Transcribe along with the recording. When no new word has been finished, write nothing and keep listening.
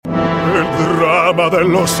drama de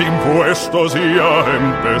los impuestos ya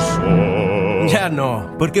empezó. Ya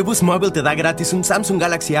no, porque Boost Mobile te da gratis un Samsung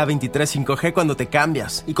Galaxy A23 5G cuando te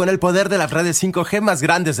cambias, y con el poder de las redes 5G más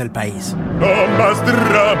grandes del país. No más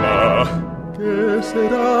drama. ¿Qué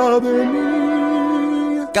será de mí?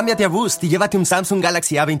 Cámbiate a Boost y llévate un Samsung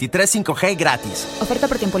Galaxy A23 5G gratis. Oferta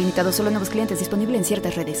por tiempo limitado, solo nuevos clientes, disponible en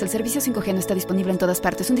ciertas redes. El servicio 5G no está disponible en todas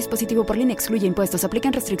partes. Un dispositivo por línea excluye impuestos.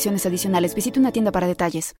 Aplican restricciones adicionales. Visita una tienda para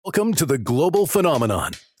detalles. Welcome to the global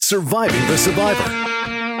phenomenon, Surviving the Survivor,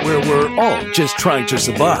 where we're all just trying to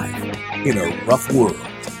survive in a rough world.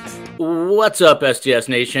 What's up, STS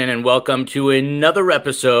Nation, and welcome to another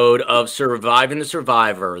episode of Surviving the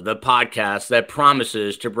Survivor, the podcast that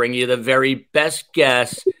promises to bring you the very best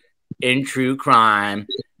guests in true crime.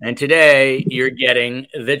 And today, you're getting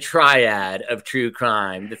the triad of true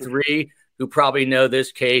crime, the three who probably know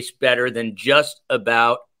this case better than just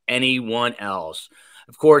about anyone else.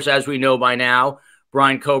 Of course, as we know by now,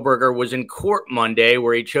 Bryan Kohberger was in court Monday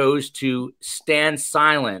where he chose to stand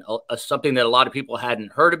silent, something that a lot of people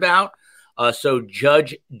hadn't heard about. So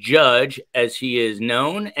Judge, as he is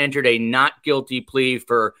known, entered a not guilty plea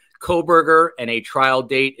for Kohberger, and a trial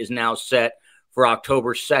date is now set for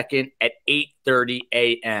October 2nd at 8:30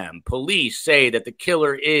 a.m. Police say that the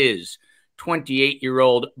killer is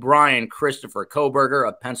 28-year-old Bryan Christopher Kohberger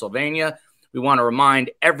of Pennsylvania. We want to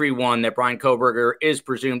remind everyone that Bryan Kohberger is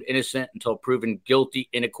presumed innocent until proven guilty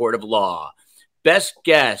in a court of law. Best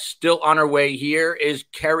guest still on her way here is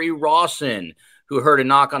Kerri Rawson, who heard a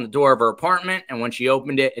knock on the door of her apartment, and when she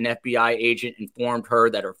opened it, an FBI agent informed her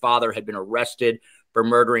that her father had been arrested for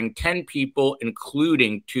murdering 10 people,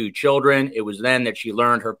 including 2 children. It was then that she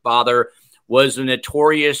learned her father was a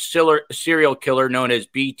notorious serial killer known as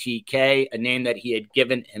BTK, a name that he had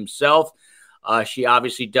given himself. She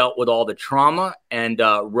obviously dealt with all the trauma and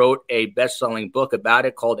wrote a best-selling book about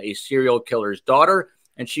it called A Serial Killer's Daughter,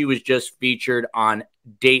 and she was just featured on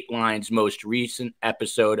Dateline's most recent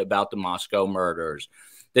episode about the Moscow murders.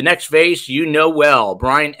 The next face you know well,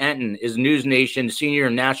 Brian Entin is News Nation's senior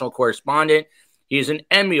national correspondent. He is an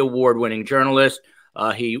Emmy Award-winning journalist.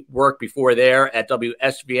 He worked before there at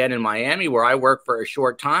WSVN in Miami, where I worked for a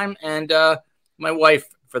short time, and my wife,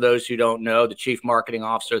 for those who don't know, the chief marketing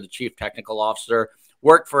officer, the chief technical officer,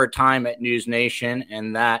 worked for a time at News Nation.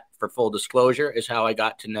 And that, for full disclosure, is how I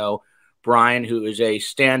got to know Brian, who is a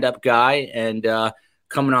stand-up guy and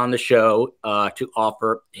coming on the show to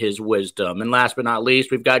offer his wisdom. And last but not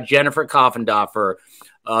least, we've got Jennifer Koffendorfer.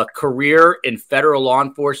 A career in federal law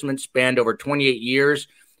enforcement spanned over 28 years.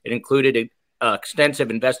 It included extensive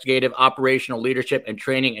investigative, operational leadership, and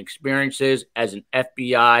training experiences as an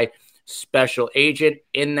FBI special agent.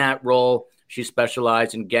 In that role, she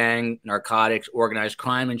specialized in gang, narcotics, organized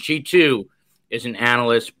crime, and she too is an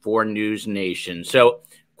analyst for News Nation. So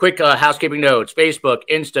quick housekeeping notes: Facebook,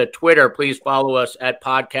 Insta, Twitter, please follow us at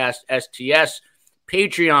Podcast STS.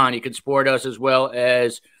 Patreon, you can support us, as well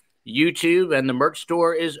as YouTube, and the merch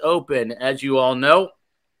store is open. As you all know,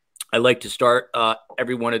 I like to start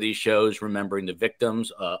every one of these shows remembering the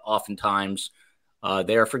victims. Oftentimes,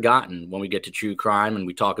 they are forgotten when we get to true crime and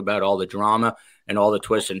we talk about all the drama and all the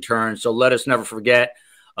twists and turns. So let us never forget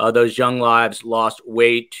those young lives lost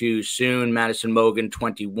way too soon. Madison Mogan,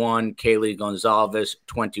 21, Kaylee Gonzalez,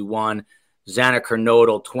 21, Xana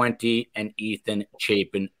Kernodle, 20, and Ethan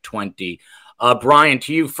Chapin, 20. Brian,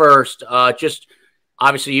 to you first. Just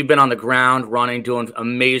obviously, you've been on the ground running, doing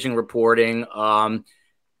amazing reporting.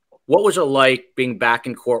 What was it like being back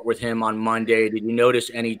in court with him on Monday? Did you notice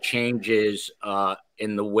any changes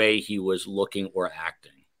in the way he was looking or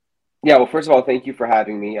acting? Yeah, well, first of all, thank you for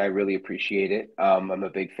having me. I really appreciate it. I'm a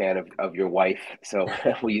big fan of your wife, so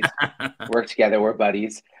we work together. We're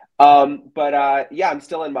buddies. Yeah, I'm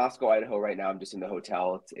still in Moscow, Idaho right now. I'm just in the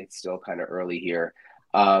hotel. It's still kind of early here.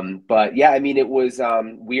 But yeah, I mean, it was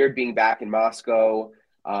weird being back in Moscow.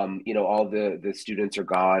 All the students are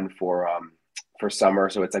gone for summer,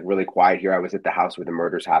 so it's like really quiet here. I was at the house where the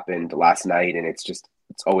murders happened last night, and it's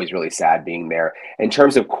always really sad being there. In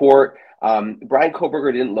terms of court, Bryan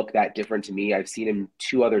Kohberger didn't look that different to me. I've seen him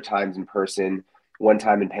 2 other times in person, one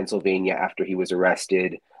time in Pennsylvania after he was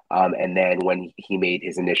arrested, and then when he made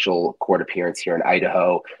his initial court appearance here in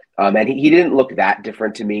Idaho. And he didn't look that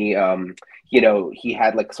different to me. He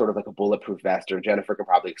had like sort of like a bulletproof vest, or Jennifer can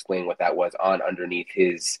probably explain what that was, on underneath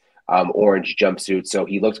his orange jumpsuit. So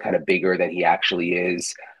he looked kind of bigger than he actually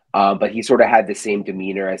is. But he sort of had the same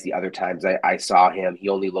demeanor as the other times I saw him. He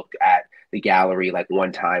only looked at the gallery like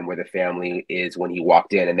one time where the family is when he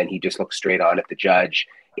walked in, and then he just looked straight on at the judge,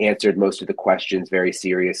 answered most of the questions very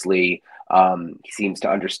seriously. He seems to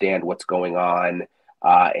understand what's going on.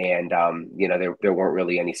 There weren't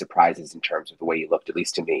really any surprises in terms of the way he looked, at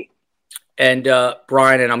least to me. And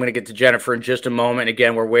Bryan, and I'm going to get to Jennifer in just a moment.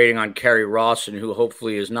 Again, we're waiting on Kerry Rawson, who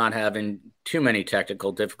hopefully is not having too many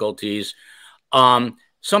technical difficulties.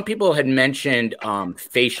 Some people had mentioned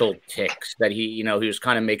facial tics, that he was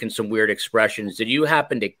kind of making some weird expressions. Did you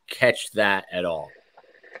happen to catch that at all?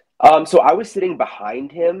 So I was sitting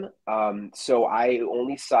behind him. So I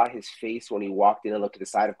only saw his face when he walked in and looked to the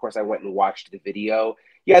side. Of course, I went and watched the video.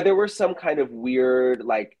 Yeah, there were some kind of weird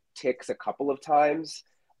tics a couple of times.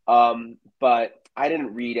 But I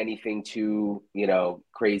didn't read anything too,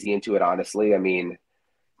 crazy into it, honestly. I mean,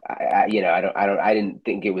 I didn't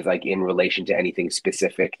think it was in relation to anything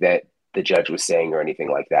specific that the judge was saying or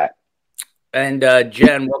anything like that. And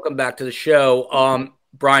Jen, welcome back to the show.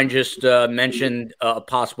 Bryan just mentioned a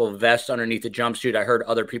possible vest underneath the jumpsuit. I heard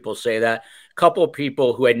other people say that. A couple of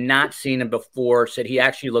people who had not seen him before said he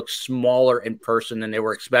actually looked smaller in person than they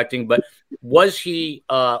were expecting. But was he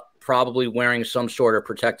probably wearing some sort of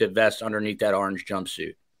protective vest underneath that orange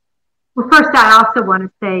jumpsuit? Well, first, I also want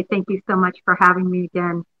to say thank you so much for having me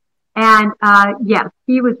again. And yes,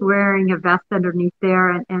 he was wearing a vest underneath there,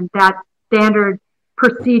 and that's standard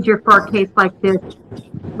procedure for a case like this.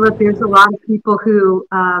 Look, there's a lot of people who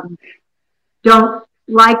don't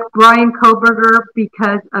like Bryan Kohberger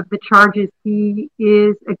because of the charges he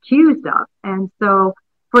is accused of. And so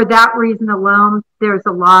for that reason alone, there's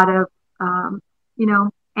a lot of,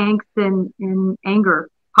 angst and anger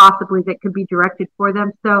possibly that could be directed for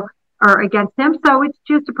them. So, or against him. So it's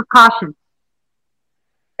just a precaution.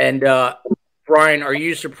 And Bryan, are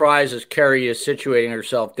you surprised, as Kerry is situating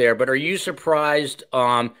herself there, but are you surprised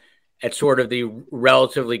at sort of the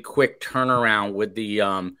relatively quick turnaround with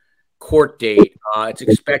the court date? It's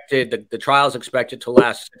expected, the trial is expected to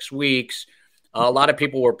last 6 weeks. A lot of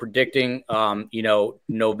people were predicting,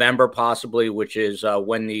 November possibly, which is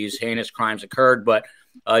when these heinous crimes occurred. But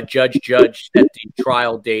Judge set the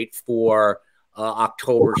trial date for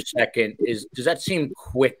October 2nd. Does that seem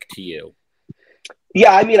quick to you?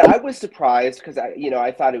 Yeah, I mean, I was surprised because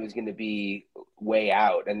I thought it was going to be way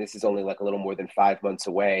out, and this is only a little more than 5 months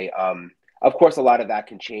away. Of course, a lot of that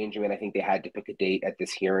can change. I mean, I think they had to pick a date at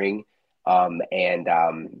this hearing, and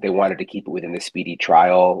they wanted to keep it within the speedy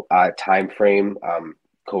trial time frame.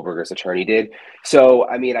 Kohberger's attorney did. So,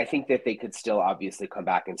 I mean, I think that they could still obviously come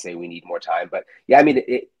back and say we need more time. But yeah, I mean,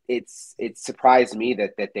 it surprised me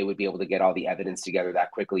that they would be able to get all the evidence together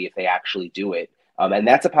that quickly if they actually do it. And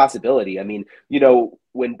that's a possibility. I mean,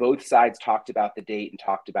 when both sides talked about the date and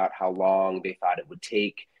talked about how long they thought it would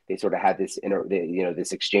take, they sort of had this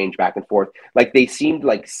this exchange back and forth. They seemed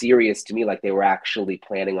serious to me, like they were actually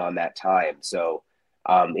planning on that time. So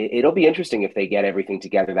it'll be interesting if they get everything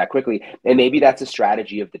together that quickly. And maybe that's a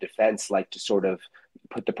strategy of the defense, to sort of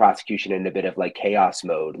put the prosecution in a bit of chaos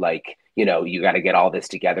mode. You got to get all this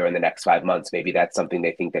together in the next 5 months. Maybe that's something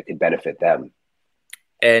they think that could benefit them.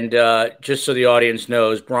 And just so the audience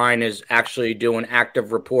knows, Bryan is actually doing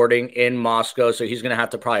active reporting in Moscow, so he's going to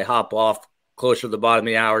have to probably hop off closer to the bottom of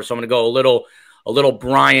the hour. So I'm going to go a little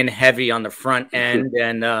Bryan heavy on the front end,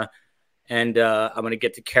 and I'm going to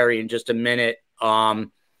get to Kerry in just a minute.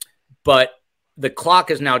 But the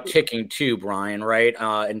clock is now ticking too, Bryan, right?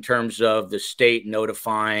 In terms of the state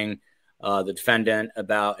notifying the defendant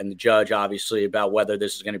about, and the judge obviously, about whether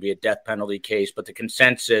this is going to be a death penalty case. But the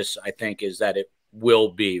consensus, I think, is that it will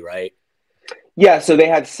be, right? Yeah, so they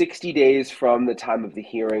have 60 days from the time of the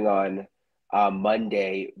hearing on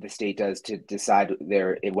Monday, the state does, to decide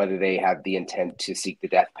whether they have the intent to seek the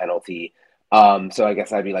death penalty. So I guess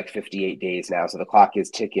that'd be 58 days now. So the clock is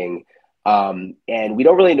ticking. And we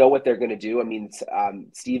don't really know what they're going to do. I mean,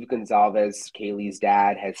 Steve Gonzalez, Kaylee's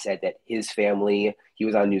dad, has said that his family, he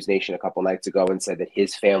was on News Nation a couple nights ago and said that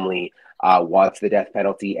his family wants the death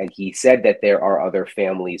penalty. And he said that there are other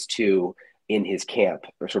families too in his camp,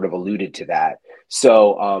 or sort of alluded to that.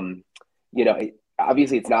 So,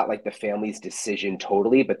 obviously it's not the family's decision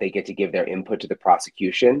totally, but they get to give their input to the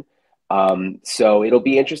prosecution. So it'll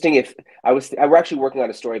be interesting we're actually working on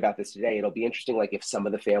a story about this today. It'll be interesting, if some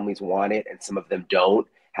of the families want it and some of them don't,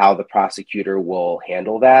 how the prosecutor will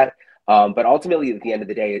handle that. But ultimately, at the end of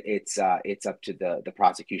the day, it's up to the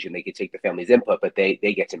prosecution. They could take the family's input, but they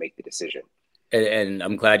get to make the decision. And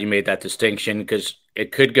I'm glad you made that distinction, because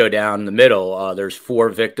it could go down the middle. There's 4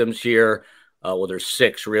 victims here. Well, there's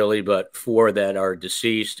 6 really, but 4 that are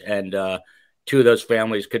deceased. And 2 of those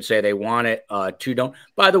families could say they want it. 2 don't.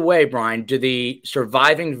 By the way, Bryan, do the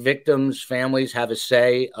surviving victims' families have a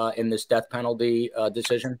say in this death penalty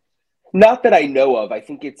decision? Not that I know of. I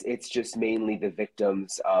think it's just mainly the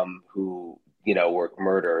victims who were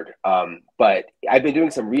murdered. But I've been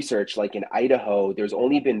doing some research, like in Idaho, there's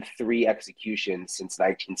only been 3 executions since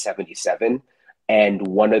 1977. And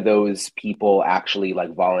one of those people actually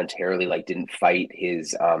like voluntarily like didn't fight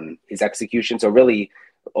his execution. So really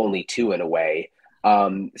only 2 in a way.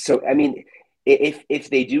 So, I mean, if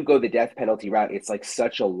they do go the death penalty route, it's like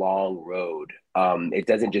such a long road. It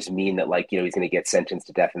doesn't just mean that like, he's going to get sentenced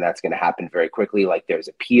to death and that's going to happen very quickly. Like there's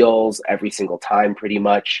appeals every single time pretty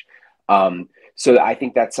much. So I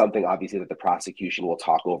think that's something obviously that the prosecution will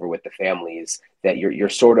talk over with the families, that you're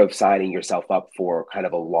sort of signing yourself up for kind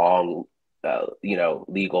of a long,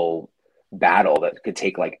 legal battle that could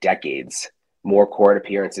take like decades, more court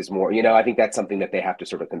appearances, more, I think that's something that they have to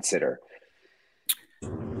sort of consider.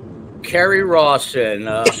 Carrie Rawson,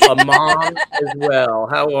 a mom as well.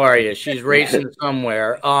 How are you? She's racing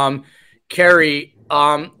somewhere. Carrie,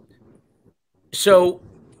 so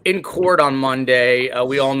in court on Monday,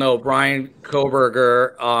 we all know Bryan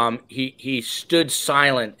Kohberger, he stood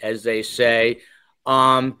silent, as they say.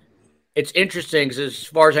 It's interesting because as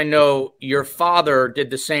far as I know, your father did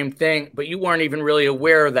the same thing, but you weren't even really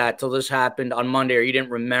aware of that till this happened on Monday, or you didn't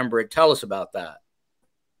remember it. Tell us about that,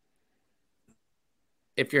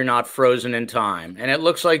 if you're not frozen in time. And it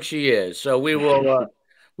looks like she is. So we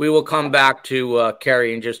will come back to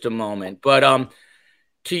Carrie in just a moment. But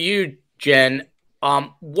to you, Jen,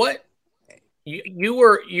 what you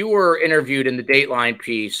were interviewed in the Dateline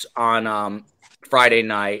piece on Friday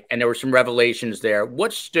night, and there were some revelations there.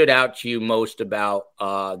 What stood out to you most about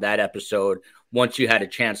that episode once you had a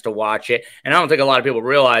chance to watch it? And I don't think a lot of people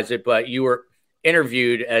realize it, but you were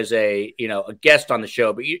interviewed as a guest on the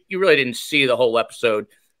show, but you really didn't see the whole episode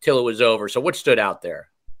till it was over. So what stood out there?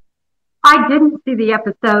 I didn't see the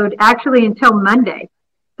episode actually until Monday.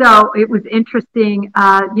 So it was interesting,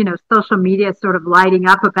 social media sort of lighting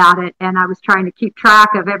up about it. And I was trying to keep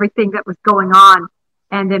track of everything that was going on.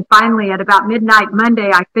 And then finally at about midnight Monday,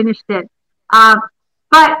 I finished it.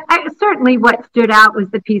 But certainly what stood out was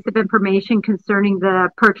the piece of information concerning the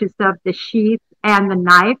purchase of the sheath and the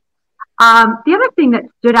knife. The other thing that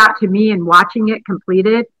stood out to me in watching it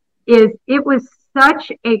completed is it was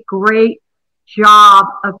such a great job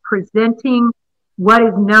of presenting what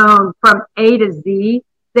is known from A to Z,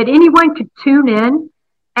 that anyone could tune in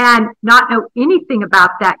and not know anything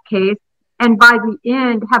about that case, and by the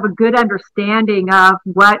end have a good understanding of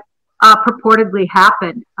what purportedly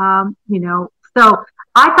happened. So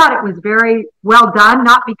I thought it was very well done,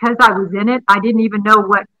 not because I was in it. I didn't even know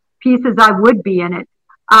what pieces I would be in it.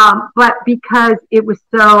 But because it was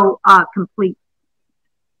so complete.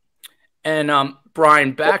 And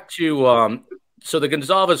Bryan, back to so the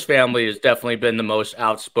Gonzalez family has definitely been the most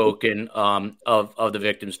outspoken of the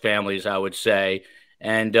victims' families, I would say.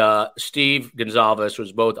 And Steve Gonzalez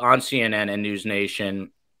was both on CNN and News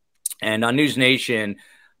Nation. And on News Nation,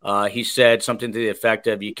 he said something to the effect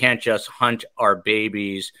of, "You can't just hunt our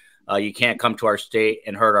babies. You can't come to our state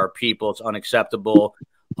and hurt our people. It's unacceptable."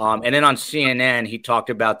 And then on CNN, he talked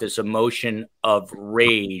about this emotion of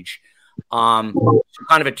rage. Kind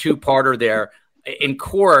of a two-parter there. In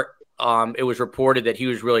court, it was reported that he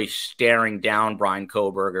was really staring down Bryan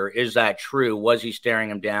Kohberger. Is that true? Was he staring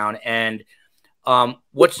him down? And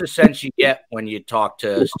what's the sense you get when you talk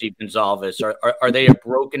to Steve Gonzalez? Are they a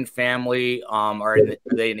broken family? Are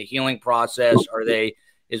they in a healing process?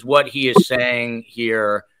 Is what he is saying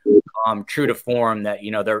here true to form, that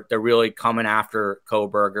they're really coming after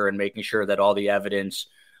Kohberger and making sure that all the evidence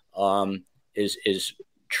is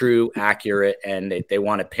true, accurate, and they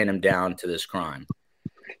want to pin him down to this crime?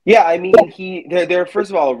 Yeah, I mean, they're first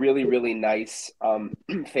of all a really, really nice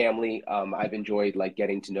family. I've enjoyed like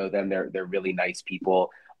getting to know them. They're really nice people.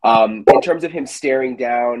 In terms of him staring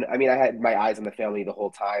down, I mean, I had my eyes on the family the whole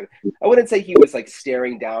time. I wouldn't say he was like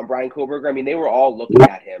staring down Bryan Kohberger. I mean, they were all looking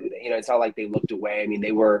at him. It's not like they looked away. I mean,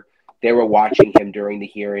 they were watching him during the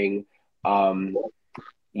hearing.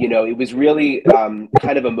 It was really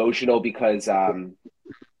kind of emotional because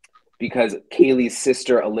Kaylee's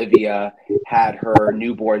sister, Olivia, had her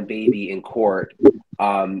newborn baby in court.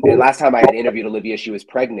 And last time I had interviewed Olivia, she was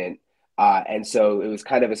pregnant. And so it was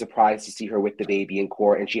kind of a surprise to see her with the baby in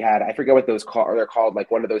court. And she had, I forget what they're called, like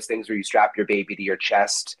one of those things where you strap your baby to your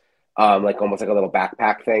chest, like almost like a little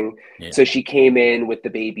backpack thing. Yeah. So she came in with the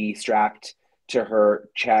baby strapped to her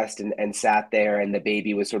chest and sat there, and the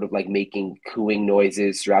baby was sort of like making cooing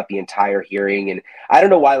noises throughout the entire hearing. And I don't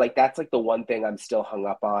know why, like that's like the one thing I'm still hung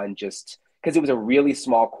up on, just because it was a really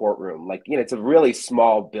small courtroom. Like, it's a really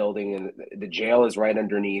small building, and the jail is right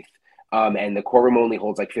underneath. And the courtroom only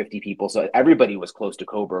holds like 50 people. So everybody was close to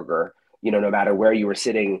Kohberger, no matter where you were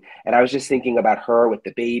sitting. And I was just thinking about her with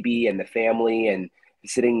the baby and the family. And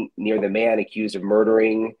sitting near the man accused of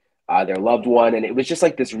murdering their loved one. And it was just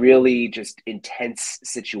like this really just intense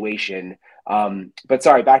situation. But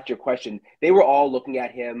sorry, back to your question. They were all looking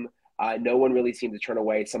at him. No one really seemed to turn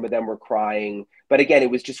away. Some of them were crying. But again, it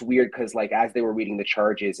was just weird because like as they were reading the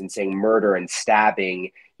charges and saying murder and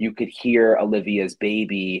stabbing, you could hear Olivia's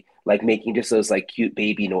baby like making just those like cute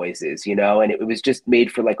baby noises, you know? And it was just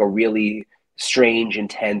made for like a really strange,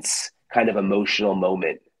 intense kind of emotional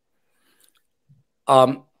moment.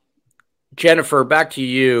 Jennifer, back to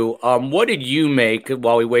you. What did you make,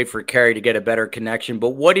 while we wait for Carrie to get a better connection,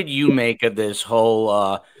 but what did you make of this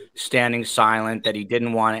whole standing silent, that he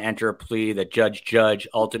didn't want to enter a plea, that Judge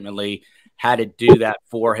ultimately had to do that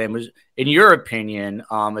for him? In your opinion,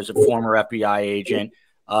 as a former FBI agent,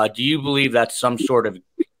 do you believe that's some sort of,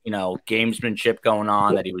 gamesmanship going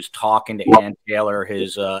on, that he was talking to Ann Taylor,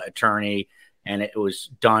 his attorney, and it was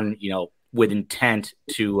done, with intent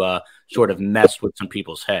to sort of mess with some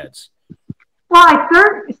people's heads? Well,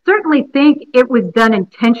 I certainly think it was done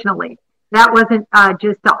intentionally. That wasn't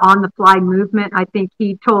just an on-the-fly movement. I think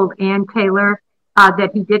he told Ann Taylor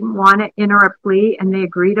that he didn't want to enter a plea, and they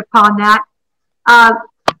agreed upon that.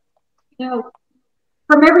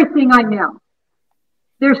 From everything I know,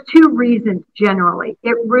 there's two reasons generally.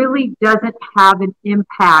 It really doesn't have an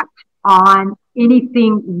impact on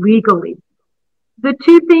anything legally. The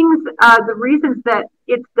two things, the reasons that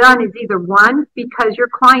it's done is either one, because your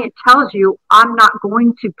client tells you, I'm not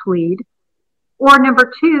going to plead, or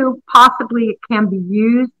number two, possibly it can be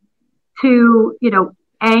used to,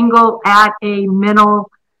 angle at a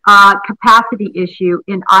mental capacity issue.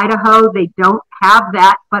 In Idaho, they don't have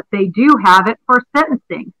that, but they do have it for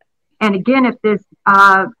sentencing. And again, if this,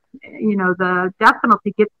 the death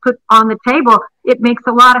penalty gets put on the table, it makes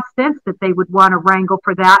a lot of sense that they would want to wrangle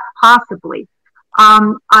for that, possibly.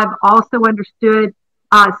 I've also understood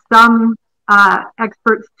some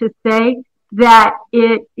experts to say that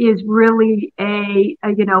it is really a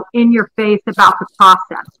in your face about the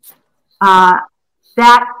process.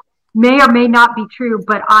 That may or may not be true,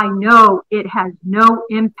 but I know it has no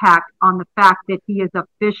impact on the fact that he is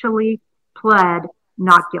officially pled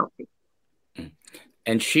not guilty.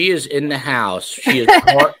 And she is in the house. She is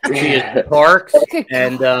parked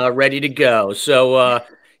and ready to go. So,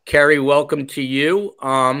 Carrie, welcome to you.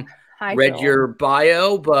 Hi, read Joel. Your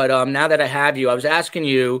bio, but now that I have you, I was asking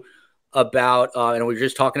you about, and we were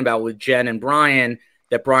just talking about with Jen and Bryan,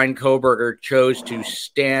 that Bryan Kohberger chose to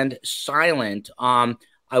stand silent.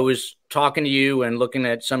 I was talking to you and looking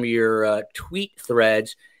at some of your tweet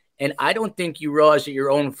threads, and I don't think you realized that your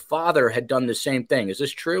own father had done the same thing. Is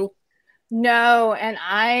this true? No, and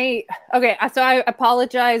so I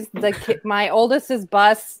apologize. My oldest's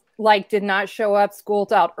bus did not show up.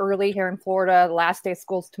 School's out early here in Florida. The last day of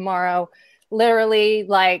school's tomorrow. Literally,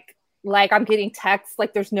 like I'm getting texts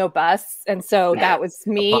like there's no bus, and so that was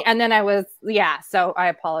me. And then so I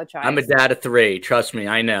apologize. I'm a dad of 3. Trust me,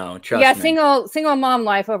 I know. Trust me. Single mom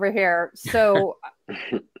life over here. So,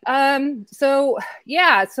 so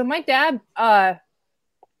my dad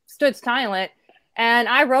stood silent. And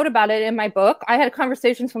I wrote about it in my book. I had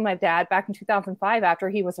conversations with my dad back in 2005 after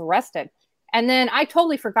he was arrested. And then I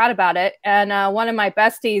totally forgot about it. And one of my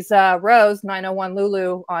besties, Rose, 901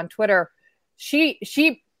 Lulu on Twitter, she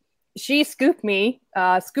scooped me,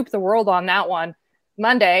 scooped the world on that one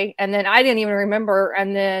Monday. And then I didn't even remember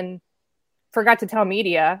and then forgot to tell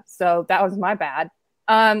media. So that was my bad.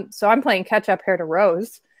 So I'm playing catch up here to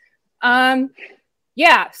Rose.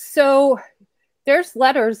 So there's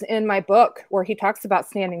letters in my book where he talks about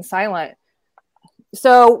standing silent.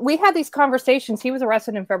 So we had these conversations. He was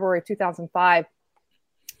arrested in February 2005.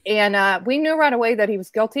 And we knew right away that he was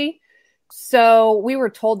guilty. So we were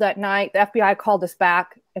told that night, the FBI called us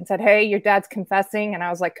back and said, hey, your dad's confessing. And I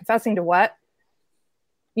was like, confessing to what?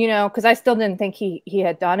 Because I still didn't think he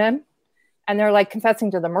had done him. And they're like, confessing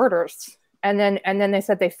to the murders. And then they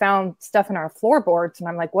said they found stuff in our floorboards. And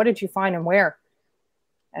I'm like, what did you find and where?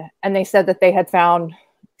 And they said that they had found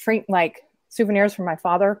souvenirs from my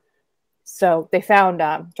father. So they found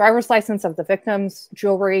driver's license of the victims,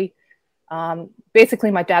 jewelry, basically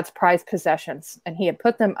my dad's prized possessions. And he had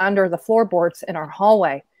put them under the floorboards in our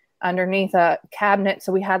hallway underneath a cabinet.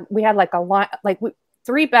 So we had like a lot,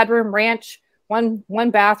 3-bedroom ranch, one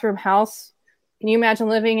bathroom house. Can you imagine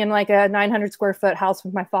living in like a 900 square foot house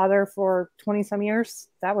with my father for 20 some years?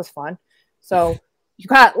 That was fun. So you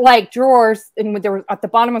got like drawers, and there was at the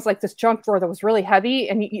bottom was like this junk drawer that was really heavy,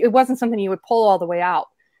 and it wasn't something you would pull all the way out.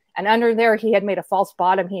 And under there, he had made a false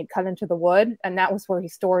bottom. He had cut into the wood, and that was where he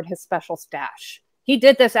stored his special stash. He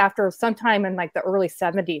did this after sometime in like the early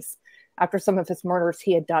 70s. After some of his murders,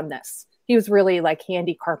 he had done this. He was really like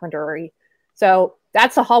handy carpentry. So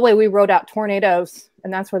that's the hallway we wrote out tornadoes,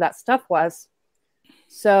 and that's where that stuff was.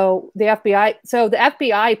 So the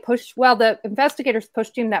FBI pushed, well, the investigators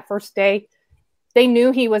pushed him that first day. They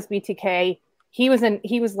knew he was BTK. He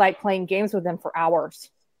was like playing games with them for hours.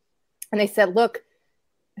 And they said, look,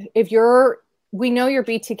 we know you're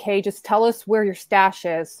BTK, just tell us where your stash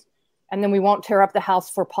is. And then we won't tear up the house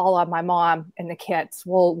for Paula, my mom, and the kids.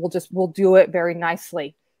 We'll do it very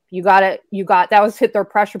nicely. That was hit their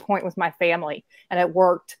pressure point with my family. And it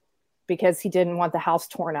worked because he didn't want the house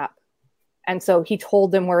torn up. And so he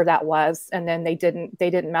told them where that was. And then they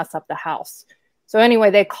didn't mess up the house. So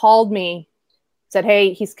anyway, they called me, said,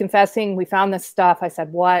 hey, he's confessing. We found this stuff. I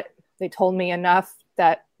said, what? They told me enough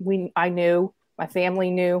that I knew, my family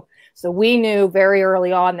knew. So we knew very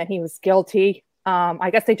early on that he was guilty. I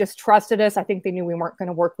guess they just trusted us. I think they knew we weren't going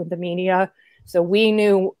to work with the media. So we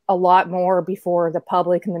knew a lot more before the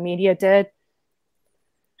public and the media did.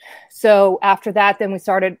 So after that, then we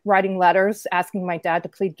started writing letters asking my dad to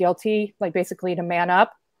plead guilty, like basically to man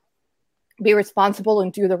up, be responsible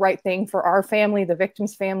and do the right thing for our family, the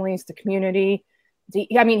victims' families, the community. He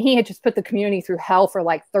had just put the community through hell for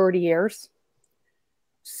like 30 years.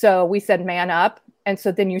 So we said, man up. And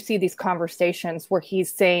so then you see these conversations where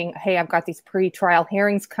he's saying, hey, I've got these pre-trial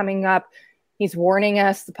hearings coming up. He's warning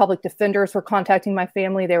us. The public defenders were contacting my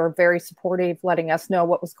family. They were very supportive, letting us know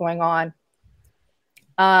what was going on.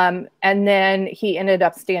 And then he ended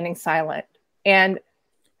up standing silent. And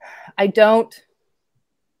I don't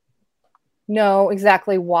know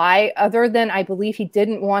exactly why, other than I believe he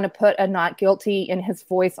didn't want to put a not guilty in his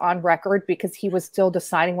voice on record because he was still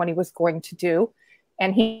deciding what he was going to do.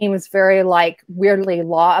 And he was very weirdly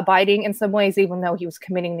law abiding in some ways, even though he was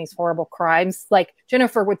committing these horrible crimes. Like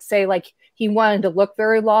Jennifer would say, he wanted to look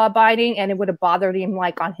very law abiding, and it would have bothered him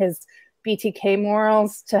on his BTK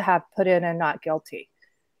morals to have put in a not guilty.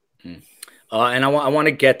 And I want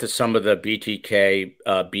to get to some of the BTK,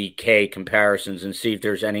 BK comparisons and see if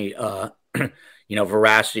there's any,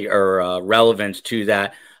 veracity or relevance to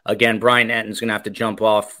that. Again, Bryan Enton's going to have to jump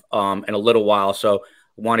off in a little while, so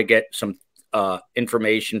I want to get some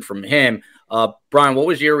information from him. Bryan, what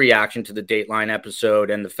was your reaction to the Dateline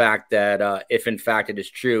episode and the fact that if in fact it is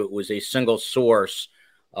true, it was a single source?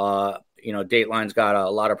 Dateline's got a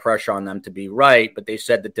lot of pressure on them to be right, but they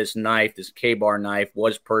said that this K-bar knife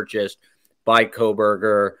was purchased by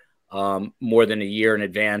Kohberger more than a year in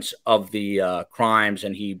advance of the crimes,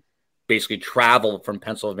 and he basically traveled from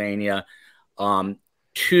Pennsylvania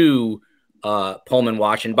to Pullman,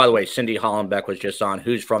 Washington. By the way, Cindy Hollenbeck was just on,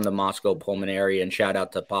 who's from the Moscow, Pullman area, and shout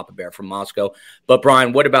out to Papa Bear from Moscow. But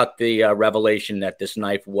Bryan, what about the revelation that this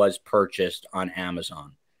knife was purchased on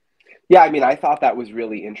Amazon? Yeah, I thought that was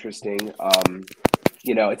really interesting. It's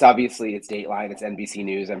Dateline, it's NBC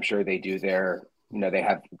News. I'm sure they do they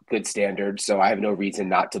have good standards, so I have no reason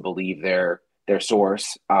not to believe their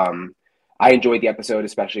source. I enjoyed the episode,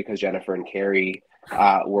 especially because Jennifer and Carrie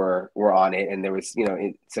were on it, and there was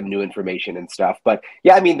some new information and stuff. But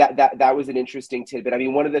yeah, that was an interesting tidbit.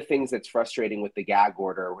 One of the things that's frustrating with the gag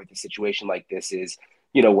order with a situation like this is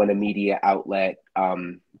when a media outlet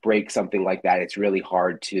breaks something like that, it's really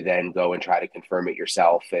hard to then go and try to confirm it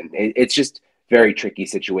yourself, and it's just very tricky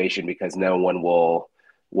situation because no one will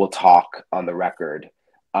talk on the record.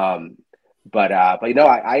 But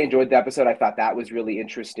I enjoyed the episode. I thought that was really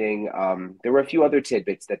interesting. There were a few other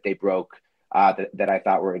tidbits that they broke that I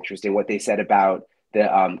thought were interesting. What they said about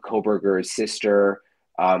the Kohberger's sister,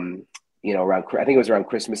 around, I think it was around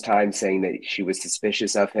Christmas time, saying that she was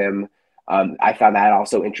suspicious of him. I found that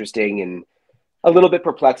also interesting and a little bit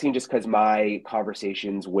perplexing, just because my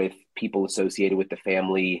conversations with people associated with the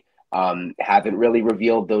family haven't really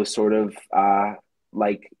revealed those sort of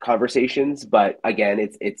conversations. But again,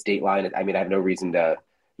 it's Dateline. I have no reason to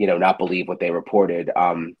not believe what they reported.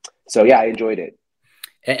 So yeah, I enjoyed it.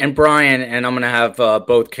 And Bryan, and I'm going to have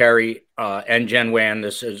both Carrie and Jen weigh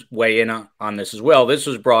in on this as well. This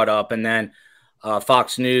was brought up, and then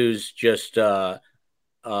Fox News just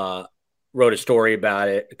wrote a story about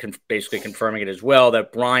it, basically confirming it as well,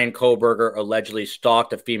 that Bryan Kohberger allegedly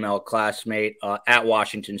stalked a female classmate at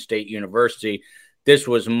Washington State University. This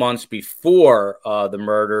was months before the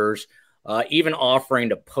murders, even offering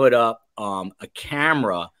to put up a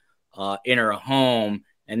camera in her home,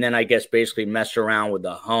 and then I guess basically mess around with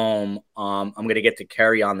the home. I'm going to get to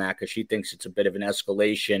Carrie on that because she thinks it's a bit of an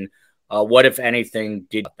escalation. What, if anything,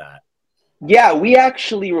 did that? Yeah, we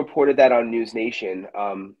actually reported that on News Nation.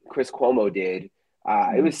 Chris Cuomo did.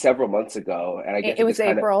 It was several months ago, and I guess it was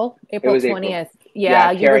April 20th.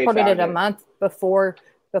 Yeah, you reported it a month before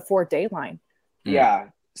Dateline. Yeah,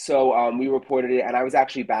 so we reported it, and I was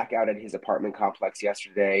actually back out at his apartment complex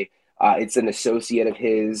yesterday. It's an associate of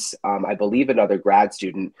his, I believe another grad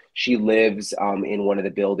student. She lives in one of the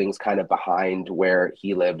buildings kind of behind where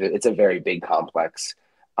he lived. It's a very big complex.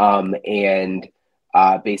 And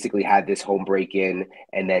basically had this home break-in,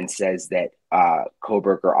 and then says that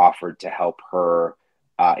Kohberger offered to help her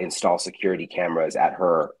install security cameras at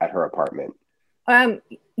her apartment.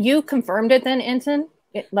 You confirmed it then, Ensign?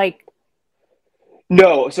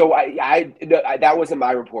 No, so I that wasn't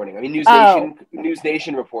my reporting. I mean, News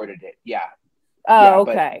Nation reported it. Yeah. Oh, yeah,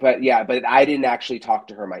 okay. But I didn't actually talk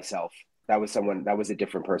to her myself. That was a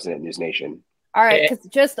different person at News Nation. All right, because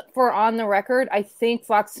just for on the record, I think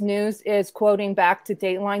Fox News is quoting back to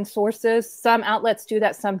Dateline sources. Some outlets do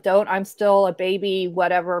that, some don't. I'm still a baby,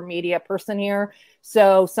 whatever media person here.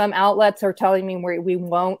 So some outlets are telling me we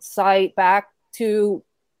won't cite back to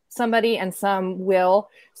somebody and some will.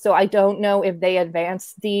 So I don't know if they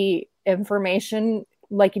advance the information.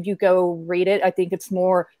 Like if you go read it, I think it's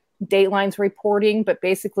more Dateline's reporting, but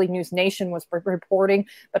basically News Nation was reporting.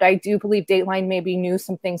 But I do believe Dateline maybe knew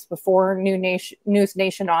some things before News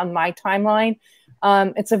Nation on my timeline.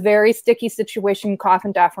 It's a very sticky situation.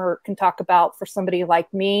 Coffin Daffer can talk about for somebody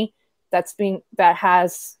like me that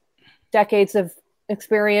has decades of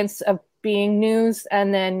experience of being news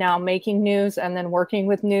and then now making news and then working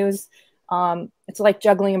with news. It's like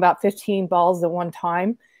juggling about 15 balls at one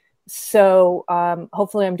time. So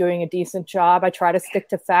hopefully I'm doing a decent job. I try to stick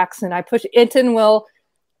to facts, and I push. Inton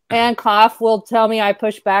and Koff will tell me I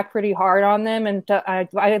push back pretty hard on them, and I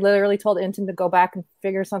literally told Inton to go back and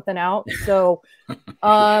figure something out. So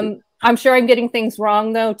I'm sure I'm getting things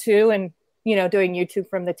wrong though too, and doing YouTube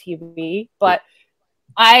from the TV. But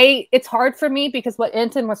it's hard for me because what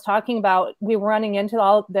Inton was talking about, we were running into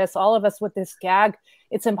all of us with this gag.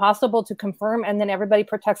 It's impossible to confirm, and then everybody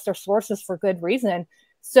protects their sources for good reason.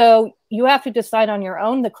 So you have to decide on your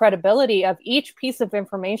own the credibility of each piece of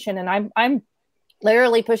information. And I'm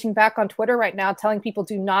literally pushing back on Twitter right now, telling people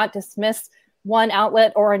do not dismiss one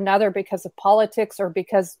outlet or another because of politics or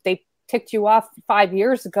because they ticked you off 5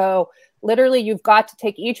 years ago. Literally, you've got to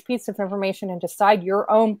take each piece of information and decide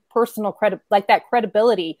your own personal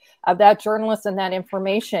credibility of that journalist and that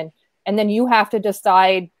information. And then you have to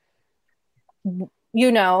decide,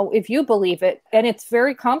 if you believe it. And it's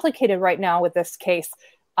very complicated right now with this case.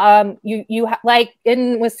 Like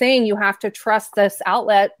Iden was saying, you have to trust this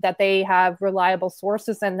outlet that they have reliable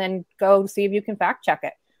sources and then go see if you can fact check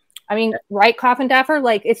it. I mean, right, Coffin Daffer?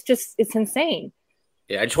 It's insane.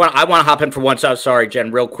 Yeah, I want to hop in for once. I'm sorry,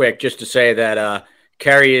 Jen, real quick, just to say that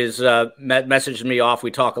Carrie is messaging me off.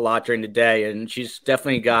 We talk a lot during the day, and she's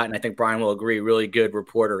definitely got, and I think Bryan will agree, really good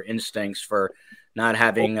reporter instincts for not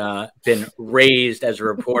having been raised as a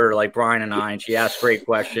reporter like Bryan and I. And she asks great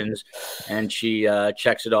questions, and she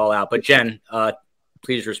checks it all out. But Jen,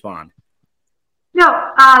 please respond. No,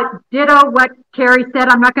 ditto what Carrie said.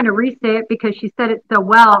 I'm not going to resay it because she said it so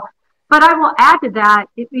well. But I will add to that,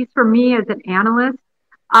 at least for me as an analyst,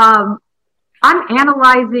 I'm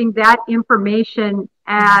analyzing that information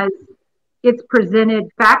as it's presented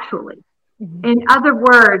factually. Mm-hmm. In other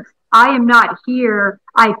words, I am not here.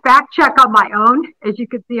 I fact check on my own, as you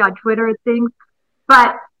can see on Twitter and things,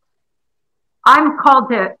 but I'm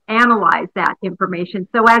called to analyze that information.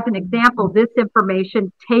 So as an example, this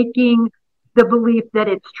information, taking the belief that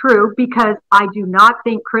it's true, because I do not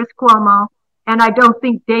think Chris Cuomo and I don't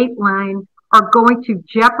think Dateline are going to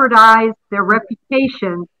jeopardize their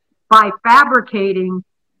reputation by fabricating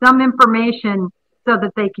some information so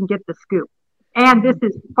that they can get the scoop. And this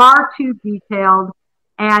is far too detailed,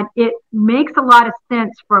 and it makes a lot of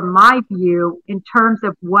sense from my view in terms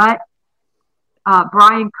of what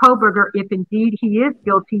Bryan Kohberger, if indeed he is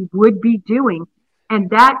guilty, would be doing. And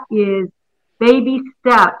that is baby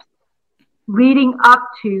steps leading up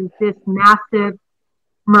to this massive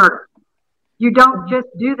murder. You don't just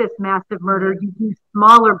do this massive murder, you do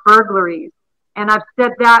smaller burglaries. And I've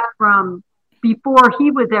said that from before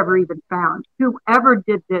he was ever even found. Whoever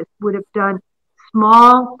did this would have done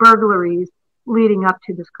small burglaries leading up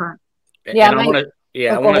to this crime. Yeah,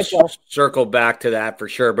 I want to circle back to that for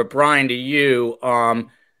sure. But Bryan, to you,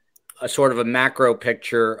 a sort of a macro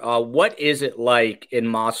picture. What is it like in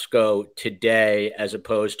Moscow today as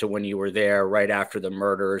opposed to when you were there right after the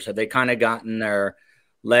murders? Have they kind of gotten their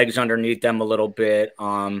legs underneath them a little bit?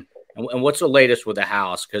 And what's the latest with the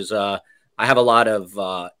house? Because I have a lot of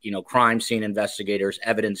crime scene investigators,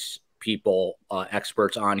 evidence people,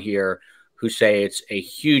 experts on here who say it's a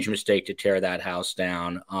huge mistake to tear that house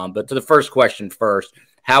down. But to the first question first,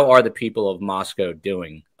 how are the people of Moscow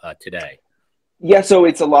doing today? Yeah, so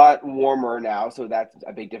it's a lot warmer now, so that's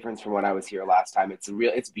a big difference from when I was here last time. It's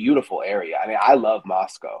a beautiful area. I mean, I love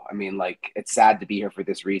Moscow. I mean, like, it's sad to be here for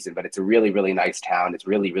this reason, but it's a really, really nice town. It's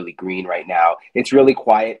really, really green right now. It's really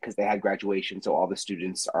quiet because they had graduation, so all the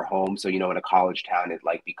students are home. So, in a college town, it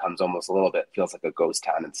like becomes almost a little bit, feels like a ghost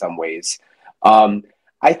town in some ways.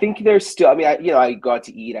 I think there's still, I mean, I go out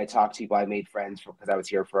to eat, I talk to people, I made friends because I was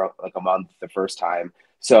here for like a month the first time.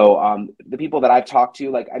 So the people that I've talked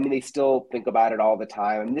to, like, I mean, they still think about it all the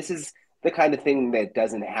time. And this is the kind of thing that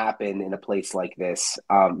doesn't happen in a place like this.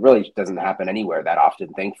 Really doesn't happen anywhere that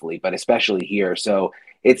often, thankfully, but especially here. So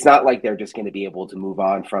it's not like they're just going to be able to move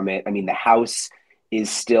on from it. I mean, the house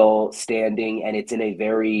is still standing, and it's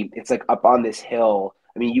like up on this hill.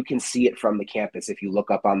 I mean, you can see it from the campus if you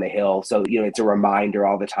look up on the hill. So, it's a reminder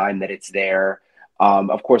all the time that it's there.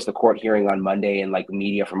 Of course, the court hearing on Monday and like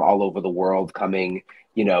media from all over the world coming,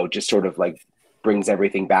 just sort of like brings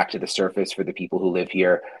everything back to the surface for the people who live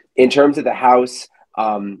here. In terms of the house,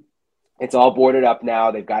 it's all boarded up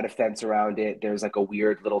now. They've got a fence around it. There's like a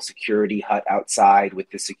weird little security hut outside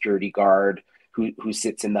with the security guard who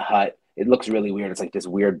sits in the hut. It looks really weird. It's like this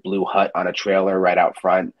weird blue hut on a trailer right out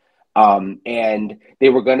front. And they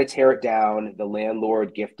were going to tear it down. The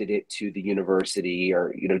landlord gifted it to the university,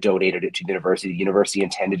 or, donated it to the university. The university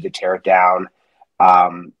intended to tear it down.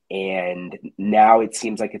 And now it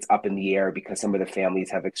seems like it's up in the air because some of the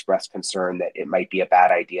families have expressed concern that it might be a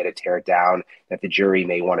bad idea to tear it down, that the jury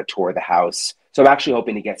may want to tour the house. So I'm actually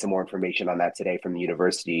hoping to get some more information on that today from the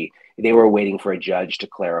university. They were waiting for a judge to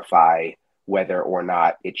clarify whether or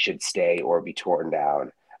not it should stay or be torn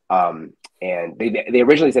down. And they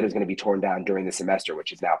originally said it was going to be torn down during the semester,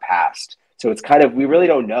 which is now passed. So it's kind of, we really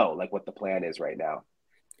don't know like what the plan is right now.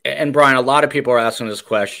 And Bryan, a lot of people are asking this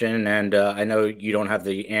question, and I know you don't have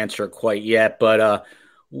the answer quite yet, but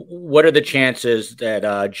what are the chances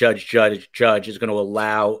that Judge is going to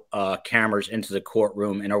allow cameras into the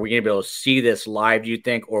courtroom, and are we going to be able to see this live, do you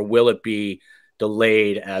think, or will it be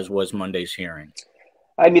delayed as was Monday's hearing?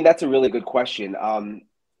 I mean, that's a really good question.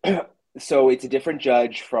 So it's a different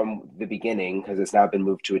judge from the beginning because it's now been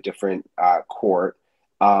moved to a different court.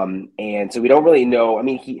 And so we don't really know. I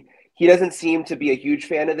mean, he doesn't seem to be a huge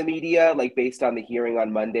fan of the media, like based on the hearing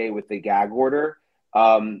on Monday with the gag order.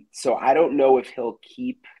 So I don't know if he'll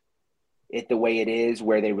keep it the way it is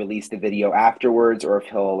where they release the video afterwards, or if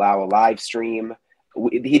he'll allow a live stream.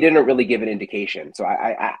 He didn't really give an indication. So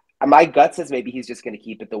I my gut says maybe he's just going to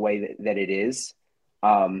keep it the way that it is.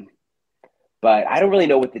 But I don't really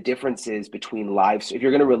know what the difference is between live. If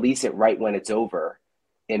you're going to release it right when it's over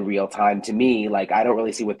in real time, to me, like, I don't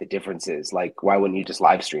really see what the difference is. Like, why wouldn't you just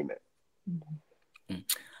live stream it?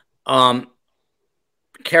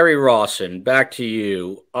 Kerry Rawson, back to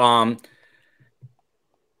you.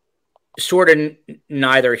 Sort of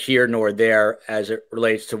neither here nor there as it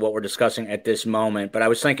relates to what we're discussing at this moment, but I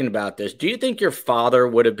was thinking about this. Do you think your father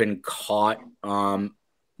would have been caught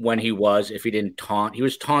when he if he didn't taunt? He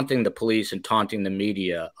was taunting the police and taunting the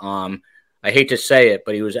media. I hate to say it,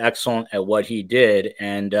 but he was excellent at what he did.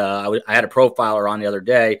 And I had a profiler on the other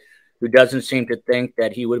day who doesn't seem to think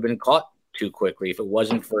that he would have been caught too quickly if it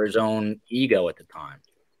wasn't for his own ego at the time.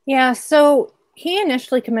 Yeah, so he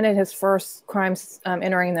initially committed his first crimes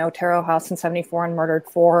entering the Otero house in 1974 and murdered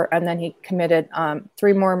 4. And then he committed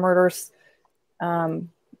 3 more murders in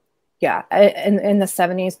the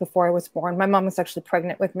 1970s before I was born. My mom was actually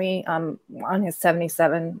pregnant with me on his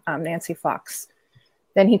 1977 Nancy Fox.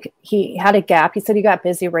 Then he had a gap. He said he got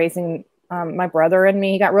busy raising my brother and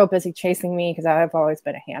me. He got real busy chasing me because I've always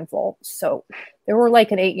been a handful. So there were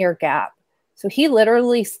like an 8-year gap. So he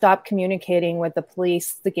literally stopped communicating with the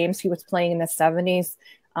police, the games he was playing in the 70s.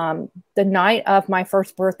 The night of my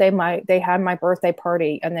first birthday, they had my birthday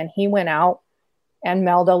party, and then he went out and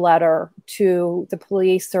mailed a letter to the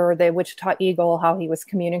police or the Wichita Eagle how he was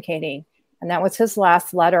communicating. And that was his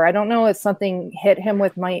last letter. I don't know if something hit him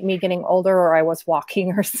with me getting older or I was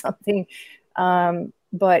walking or something.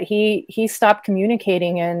 But he stopped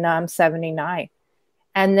communicating in 1979.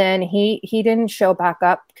 And then he didn't show back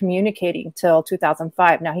up communicating till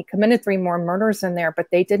 2005. Now, he committed 3 more murders in there, but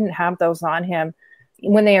they didn't have those on him.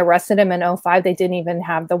 When they arrested him in 2005, they didn't even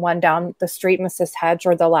have the one down the street, Mrs. Hedge,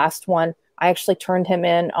 or the last one. I actually turned him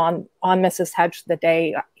in on Mrs. Hedge the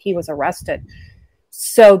day he was arrested.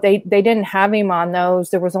 So they didn't have him on those.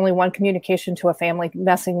 There was only one communication to a family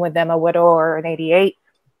messing with them, a widow or an 88,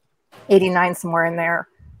 89, somewhere in there.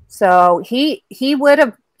 So he would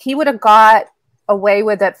have got away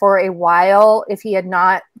with it for a while if he had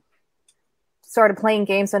not started playing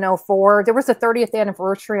games in 2004. There was a 30th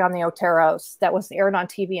anniversary on the Oteros that was aired on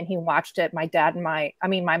TV, and he watched it.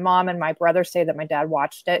 My mom and my brother say that my dad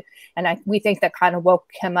watched it, and we think that kind of woke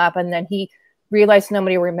him up. And then he realized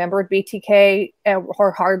nobody remembered BTK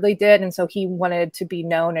or hardly did, and so he wanted to be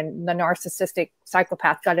known, and the narcissistic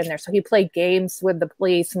psychopath got in there. So he played games with the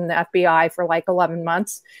police and the FBI for like 11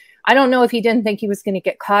 months. I don't know if he didn't think he was going to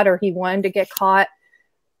get caught or he wanted to get caught.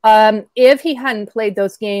 If he hadn't played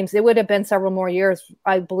those games, it would have been several more years.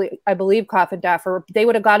 I believe Koff and Daffer, they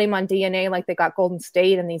would have got him on DNA like they got Golden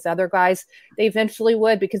State and these other guys. They eventually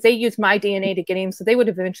would, because they used my DNA to get him. So they would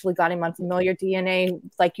have eventually got him on familiar DNA,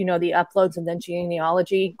 like, the uploads and then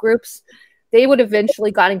genealogy groups. They would eventually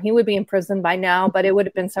got him. He would be in prison by now, but it would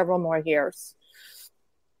have been several more years.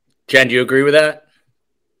 Jen, do you agree with that?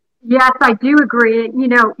 Yes, I do agree.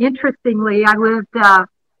 Interestingly, I lived 5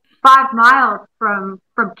 miles from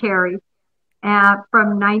Cary,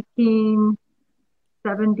 from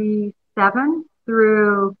 1977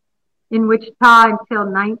 through in Wichita until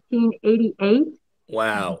 1988.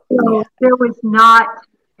 Wow. So there was not,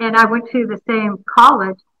 and I went to the same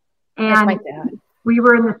college, and my dad. We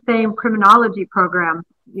were in the same criminology program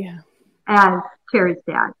as Cary's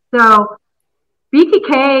dad. So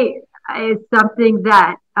BTK is something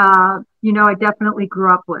that, I definitely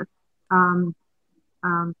grew up with.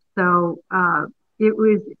 So it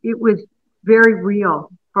was very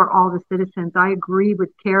real for all the citizens. I agree with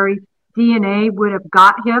Cary. DNA would have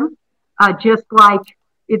got him, just like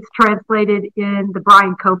it's translated in the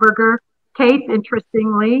Bryan Kohberger case,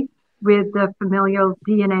 interestingly, with the familial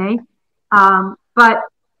DNA. But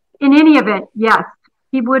in any event, yes,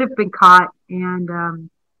 he would have been caught. And,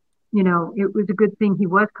 it was a good thing he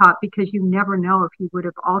was caught, because you never know if he would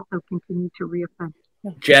have also continued to reoffend.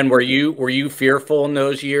 Jen, were you fearful in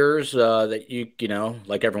those years that you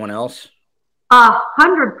like everyone else?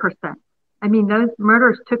 100%. I mean, those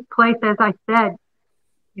murders took place, as I said,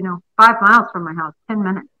 5 miles from my house, 10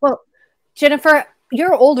 minutes. Well, Jennifer,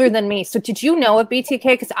 you're older than me. So did you know of BTK?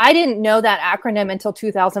 Because I didn't know that acronym until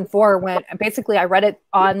 2004, when basically I read it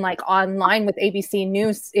online with ABC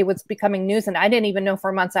News. It was becoming news, and I didn't even know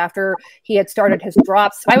for months after he had started his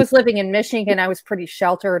drops. I was living in Michigan. I was pretty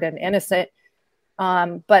sheltered and innocent.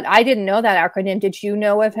 But I didn't know that acronym. Did you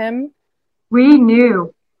know of him? We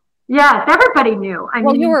knew. Yes, everybody knew. I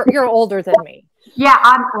mean, you're older than me. Yeah,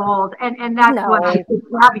 I'm old, and that's what I should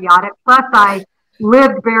caveat it. Plus, I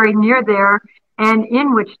lived very near there and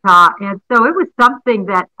in Wichita, and so it was something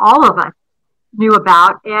that all of us knew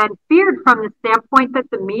about and feared, from the standpoint that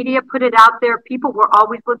the media put it out there. People were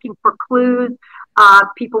always looking for clues.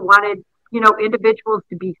 People wanted, individuals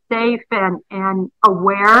to be safe and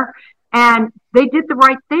aware. And they did the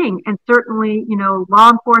right thing. And certainly, law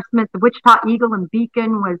enforcement, the Wichita Eagle and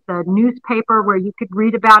Beacon was a newspaper where you could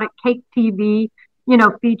read about it. Cake TV,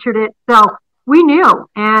 featured it. So we knew,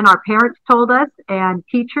 and our parents told us, and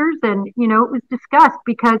teachers, and, it was discussed,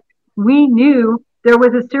 because we knew there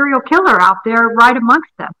was a serial killer out there right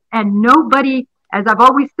amongst us. And nobody, as I've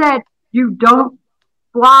always said, you don't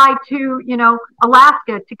fly to,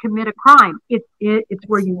 Alaska to commit a crime. It's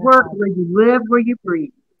where you work, where you live, where you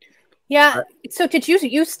breathe. Yeah. So did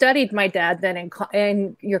you studied my dad then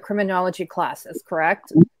in your criminology classes,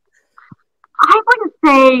 correct? I wouldn't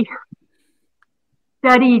say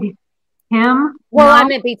studied him. Well, no. I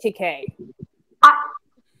meant BTK. I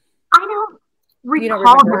don't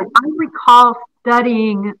recall that. I recall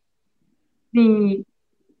studying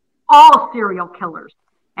all serial killers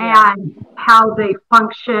and how they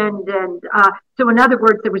functioned. And so in other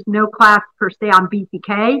words, there was no class per se on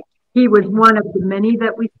BTK. He was one of the many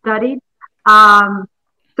that we studied. So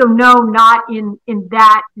no, not in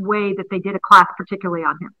that way that they did a class particularly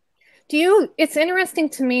on him. It's interesting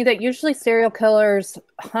to me that usually serial killers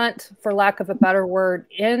hunt, for lack of a better word,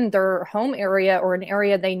 in their home area or an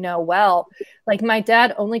area they know well. Like my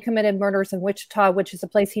dad only committed murders in Wichita, which is a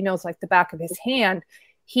place he knows like the back of his hand.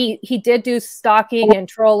 He did do stalking and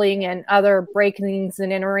trolling and other break-ins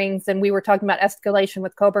and enterings. And we were talking about escalation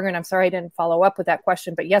with Kohberger, and I'm sorry I didn't follow up with that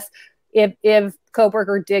question. But yes, if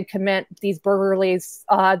Kohberger did commit these burglaries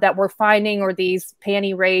that we're finding, or these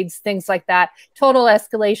panty raids, things like that, total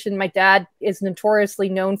escalation. My dad is notoriously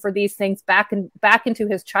known for these things back into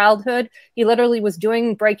his childhood. He literally was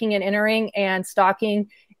doing breaking and entering and stalking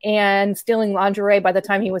and stealing lingerie by the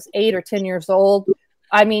time he was 8 or 10 years old.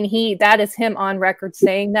 I mean, that is him on record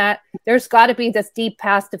saying that. There's got to be this deep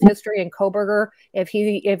past of history in Kohberger if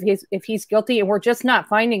he's guilty, and we're just not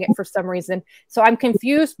finding it for some reason. So I'm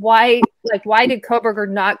confused why did Kohberger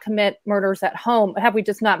not commit murders at home? Have we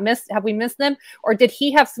missed them, or did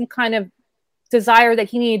he have some kind of desire that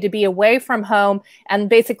he needed to be away from home and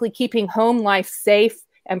basically keeping home life safe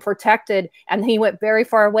and protected. And he went very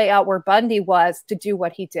far away out where Bundy was to do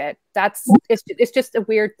what he did. It's just a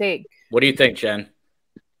weird thing. What do you think, Jen?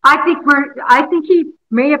 I think he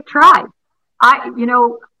may have tried.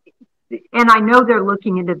 And I know they're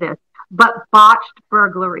looking into this, but botched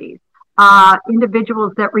burglaries,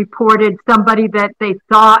 individuals that reported somebody that they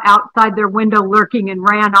saw outside their window lurking and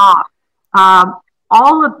ran off.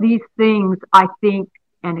 All of these things, I think,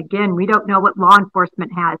 and again, we don't know what law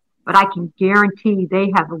enforcement has, but I can guarantee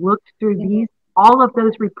they have looked through all of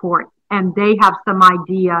those reports, and they have some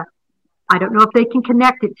idea. I don't know if they can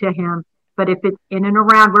connect it to him, but if it's in and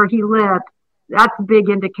around where he lived, that's a big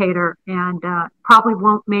indicator, and probably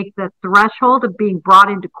won't make the threshold of being brought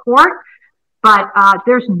into court, but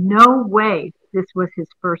there's no way this was his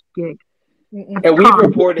first gig. And we've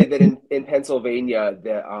reported that in Pennsylvania,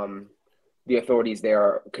 the authorities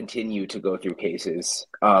there continue to go through cases.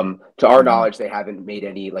 To our knowledge, they haven't made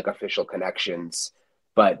any official connections,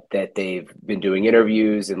 but that they've been doing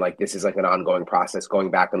interviews, and this is an ongoing process,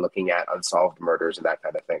 going back and looking at unsolved murders and that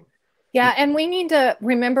kind of thing. Yeah, and we need to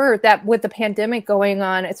remember that with the pandemic going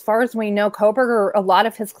on, as far as we know, Kohberger, a lot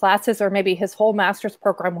of his classes or maybe his whole master's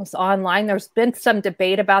program was online. There's been some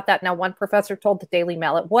debate about that. Now, one professor told the Daily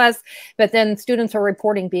Mail it was, but then students are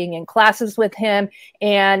reporting being in classes with him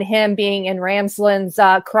and him being in Ramsland's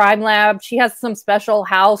crime lab. She has some special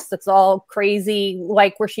house that's all crazy,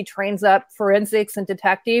 where she trains up forensics and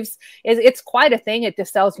detectives. It's quite a thing at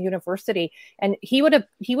DeSales University. And he would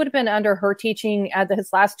have been under her teaching at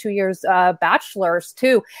his last 2 years bachelor's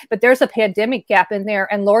too, but there's a pandemic gap in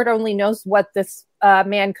there, and Lord only knows what this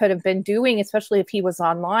man could have been doing, especially if he was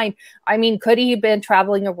online. I mean, could he have been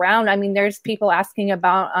traveling around? I mean, there's people asking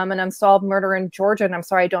about an unsolved murder in Georgia, and I'm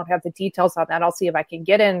sorry I don't have the details on that. I'll see if I can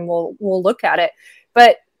get in, and we'll look at it.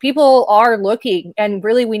 But people are looking, and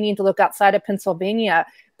really we need to look outside of Pennsylvania.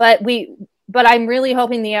 But I'm really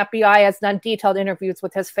hoping the FBI has done detailed interviews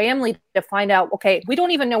with his family to find out, okay, we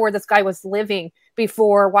don't even know where this guy was living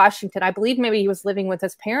before Washington. I believe maybe he was living with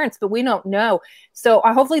his parents, but we don't know. So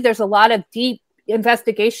hopefully there's a lot of deep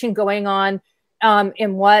investigation going on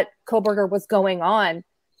in what Kohberger was going on.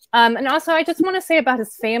 And also, I just want to say about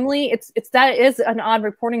his family, that is an odd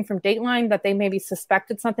reporting from Dateline that they maybe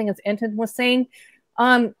suspected something, as Enton was saying.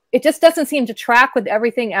 It just doesn't seem to track with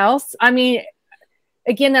everything else. I mean,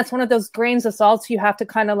 again, that's one of those grains of salt you have to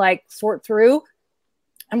kind of sort through,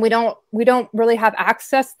 and we don't really have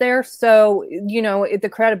access there. So, the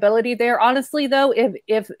credibility there, honestly, though,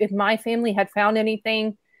 if my family had found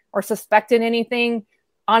anything or suspected anything,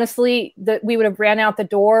 honestly, that we would have ran out the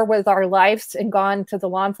door with our lives and gone to the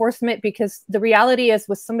law enforcement, because the reality is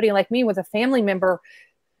with somebody like me, with a family member,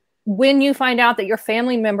 when you find out that your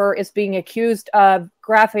family member is being accused of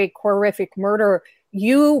graphic, horrific murder,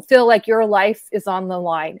 you feel like your life is on the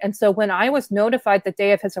line. And so when I was notified the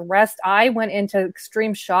day of his arrest, I went into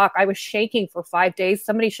extreme shock. I was shaking for 5 days.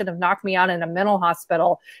 Somebody should have knocked me out in a mental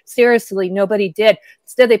hospital. Seriously, nobody did.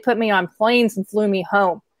 Instead, they put me on planes and flew me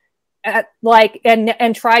home.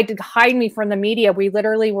 And tried to hide me from the media. We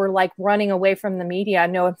literally were running away from the media.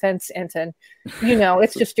 No offense, Enton.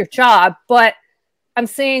 It's just your job. But I'm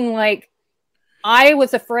saying I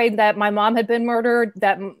was afraid that my mom had been murdered,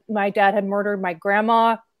 that my dad had murdered my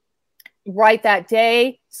grandma right that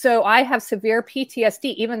day. So I have severe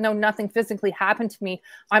PTSD, even though nothing physically happened to me.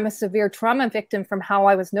 I'm a severe trauma victim from how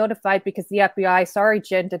I was notified, because the FBI, sorry,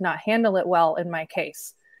 Jen, did not handle it well in my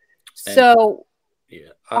case. So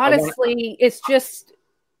honestly, it's just,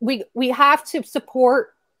 we have to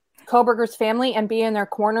support Kohberger's family and be in their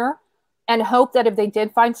corner, and hope that if they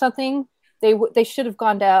did find something, they should have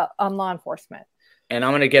gone to law enforcement. And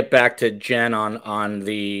I'm going to get back to Jen on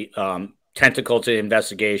the tentacles of the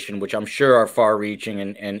investigation, which I'm sure are far-reaching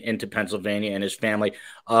and into Pennsylvania and his family.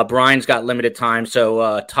 Bryan's got limited time,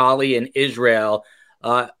 so Tali in Israel.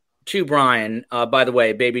 To Bryan, by the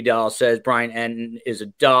way, Baby Doll says Bryan Enton is a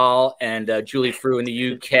doll, and Julie Frew in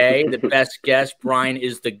the UK, the best guest. Bryan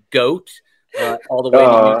is the GOAT. All the way in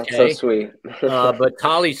the UK. So sweet. But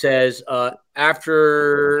Tali says,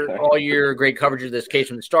 after all your great coverage of this case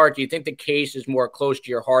from the start, do you think the case is more close to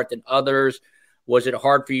your heart than others? Was it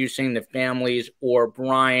hard for you seeing the families or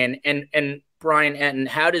Bryan? And Bryan Enton,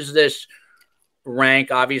 how does this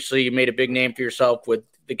rank? Obviously, you made a big name for yourself with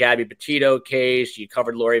the Gabby Petito case. You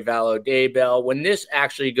covered Lori Vallow Daybell. When this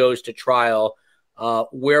actually goes to trial,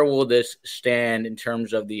 where will this stand in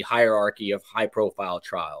terms of the hierarchy of high-profile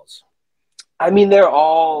trials? I mean, they're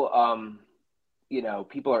all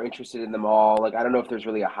people are interested in them all. Like, I don't know if there's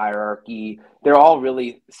really a hierarchy. They're all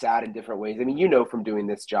really sad in different ways. I mean, from doing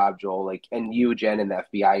this job, Joel, like, and you, Jen, and the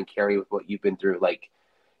FBI, and Carrie, with what you've been through, like,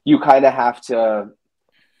 you kind of have to,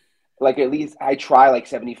 like, at least I try like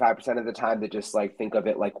 75% of the time to just like think of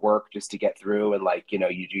it like work, just to get through. And like, you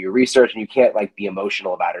do your research, and you can't like be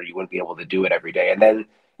emotional about it, or you wouldn't be able to do it every day.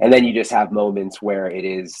 And then you just have moments where it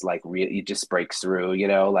is like it just breaks through,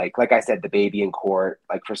 like I said, the baby in court,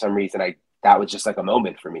 like for some reason that was just like a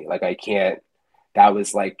moment for me. Like that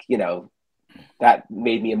was like, that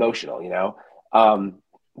made me emotional,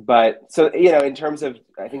 but so, in terms of,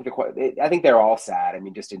 I think they're all sad. I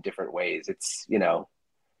mean, just in different ways. It's,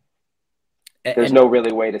 there's no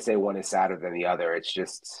really way to say one is sadder than the other. It's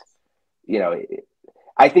just,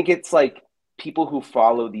 I think it's like people who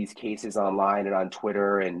follow these cases online and on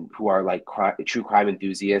Twitter and who are like true crime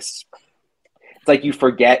enthusiasts. It's like you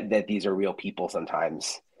forget that these are real people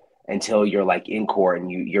sometimes until you're like in court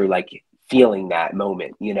and you're like feeling that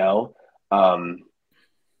moment,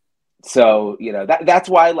 so, that's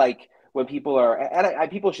why, like, when people are, and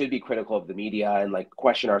people should be critical of the media and like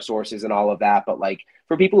question our sources and all of that. But like,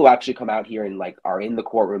 for people who actually come out here and like are in the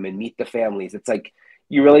courtroom and meet the families, it's like,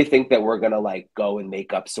 you really think that we're going to like go and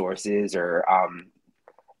make up sources or,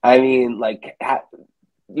 I mean, like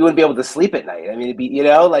you wouldn't be able to sleep at night. I mean, it'd be,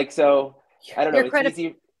 like, so I don't know. It's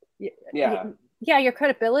easy. Yeah. Yeah. Your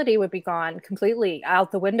credibility would be gone completely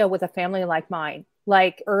out the window with a family like mine.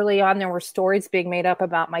 Like early on, there were stories being made up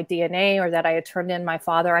about my DNA or that I had turned in my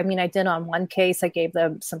father. I mean, I did on one case, I gave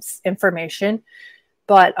them some information,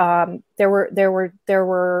 but there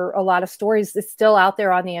were a lot of stories that's still out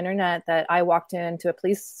there on the internet that I walked into a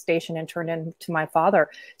police station and turned in to my father.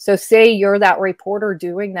 So say you're that reporter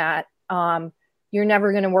doing that, you're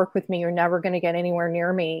never going to work with me. You're never going to get anywhere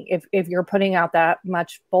near me if you're putting out that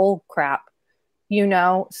much bull crap,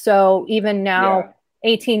 So even now,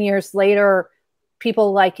 18 years later,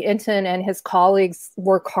 people like Enton and his colleagues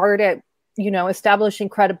work hard at, establishing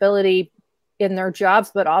credibility in their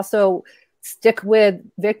jobs, but also stick with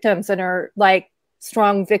victims and are like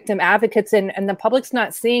strong victim advocates. And the public's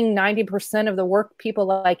not seeing 90% of the work people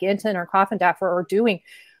like Enton or Coffindaffer are doing.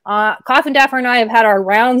 Coffindaffer and I have had our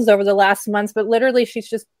rounds over the last months, but literally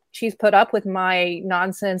she's put up with my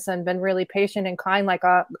nonsense and been really patient and kind, like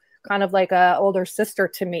a older sister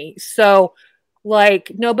to me. So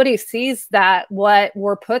like nobody sees that what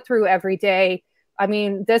we're put through every day. I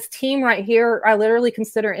mean, this team right here, I literally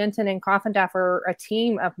consider Enton and Coffindaffer a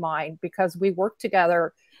team of mine because we work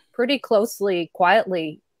together pretty closely,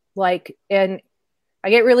 quietly. Like, and I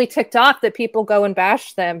get really ticked off that people go and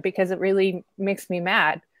bash them because it really makes me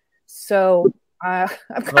mad. So I'm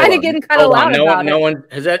kind of getting kind of loud about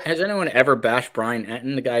it. Has anyone ever bashed Bryan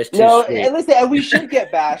Enton? The guy's too sweet. And listen, and we should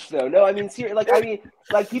get bashed though. No, I mean, seriously,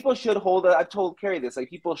 like people should hold. I've told Carrie this. Like,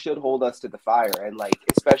 people should hold us to the fire, and like,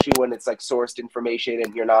 especially when it's like sourced information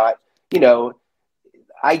and you're not,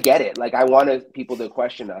 I get it. Like, I want people to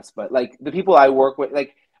question us, but like the people I work with,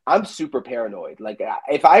 like, I'm super paranoid. Like,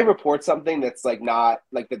 if I report something that's like not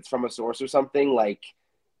like that's from a source or something, like,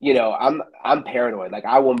 I'm paranoid. Like,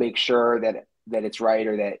 I will make sure that it's right,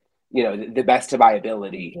 or that, the best of my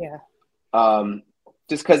ability. Yeah.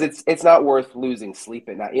 Just because it's not worth losing sleep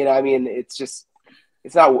at night. I mean, it's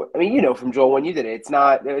not, I mean, from Joel, when you did it,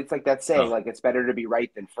 it's like that saying, like, it's better to be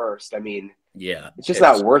right than first. I mean, yeah, it's just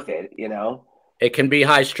not worth it, It can be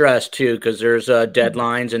high stress too, because there's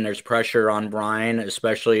deadlines and there's pressure on Bryan,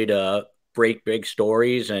 especially to break big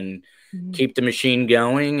stories and keep the machine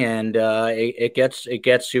going, and it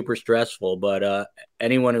gets super stressful. But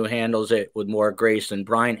anyone who handles it with more grace than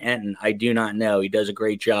Bryan Enton, I do not know. He does a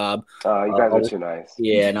great job. You guys are too nice.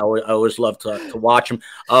 Yeah, and I always love to watch him.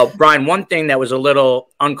 Bryan, one thing that was a little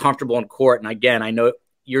uncomfortable in court, and again, I know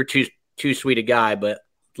you're too sweet a guy, but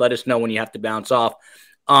let us know when you have to bounce off.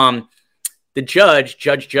 The judge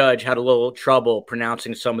had a little trouble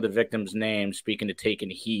pronouncing some of the victims' names, speaking to taking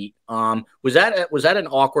heat. Was that an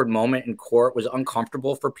awkward moment in court? Was it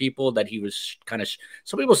uncomfortable for people that he was kind of,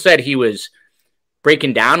 some people said he was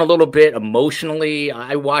breaking down a little bit emotionally.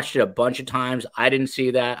 I watched it a bunch of times. I didn't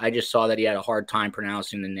see that. I just saw that he had a hard time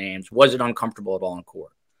pronouncing the names. Was it uncomfortable at all in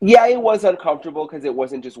court? Yeah, it was uncomfortable because it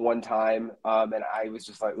wasn't just one time. And I was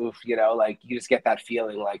just like, oof, like you just get that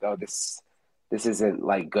feeling like, oh, this isn't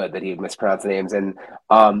like good that he mispronounced the names. And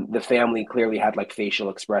the family clearly had like facial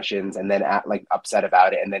expressions and then like upset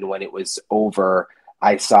about it. And then when it was over,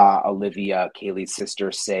 I saw Olivia, Kaylee's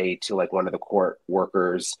sister, say to like one of the court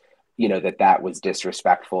workers, that was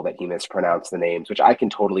disrespectful that he mispronounced the names, which I can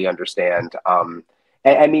totally understand.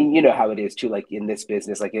 I mean, you know how it is too, like in this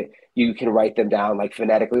business, like you can write them down like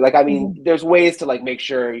phonetically. Like, I mean, there's ways to like make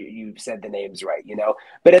sure you've said the names right, you know,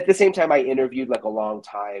 but at the same time, I interviewed like a long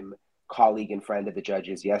time colleague and friend of the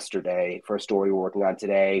judge's yesterday for a story we're working on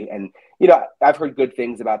today. And, you know, I've heard good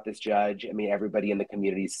things about this judge. I mean, everybody in the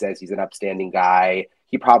community says he's an upstanding guy.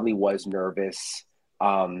 He probably was nervous.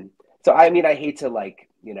 So, I mean, I hate to like,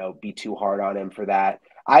 you know, be too hard on him for that.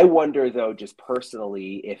 I wonder though, just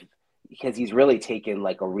personally, because he's really taken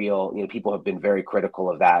like a real, you know, people have been very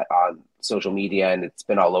critical of that on social media and it's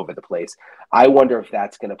been all over the place. I wonder if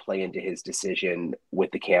that's going to play into his decision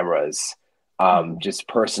with the cameras. Just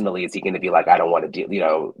personally, is he going to be like, I don't want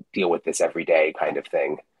to deal with this every day kind of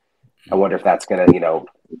thing? I wonder if that's going to, you know,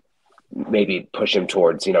 maybe push him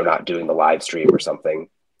towards, you know, not doing the live stream or something.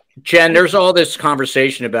 Jen, there's all this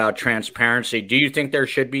conversation about transparency. Do you think there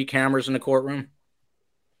should be cameras in the courtroom?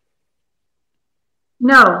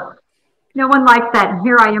 No. No one likes that, and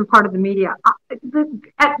here I am part of the media.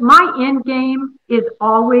 My end game is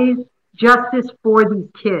always justice for these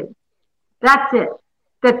kids. That's it.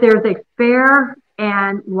 That there's a fair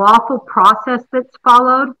and lawful process that's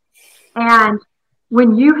followed. And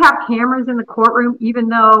when you have cameras in the courtroom, even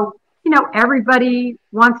though, you know, everybody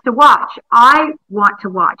wants to watch, I want to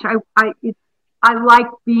watch. I like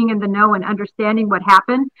being in the know and understanding what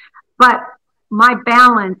happened, but my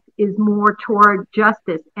balance is more toward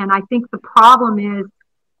justice. And I think the problem is,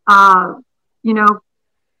 you know,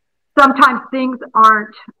 sometimes things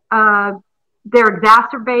aren't, they're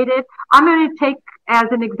exacerbated. I'm going to take as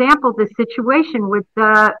an example the situation with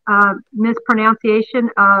the mispronunciation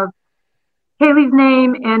of Haley's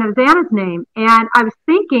name and of Xana's name. And I was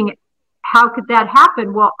thinking, how could that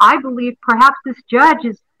happen? Well, I believe perhaps this judge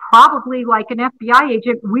is probably like an FBI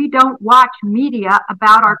agent. We don't watch media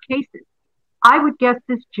about our cases. I would guess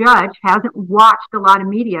this judge hasn't watched a lot of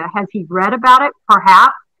media. Has he read about it?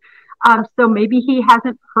 Perhaps. So maybe he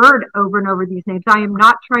hasn't heard over and over these names. I am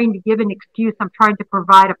not trying to give an excuse. I'm trying to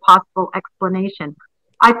provide a possible explanation.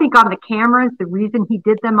 I think on the cameras, the reason he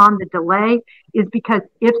did them on the delay is because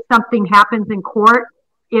if something happens in court,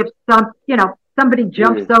 if somebody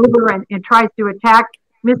jumps over and tries to attack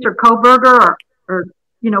Mr. Kohberger or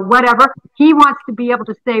you know, whatever, he wants to be able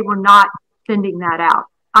to say, we're not sending that out.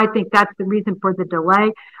 I think that's the reason for the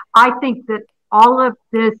delay. I think that all of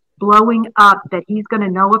this blowing up that he's going to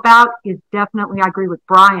know about is definitely, I agree with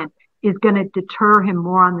Bryan, is going to deter him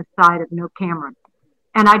more on the side of no cameras.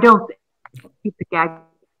 And I don't think he's a gag.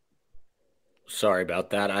 Sorry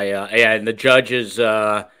about that. And the judge is,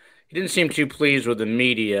 he didn't seem too pleased with the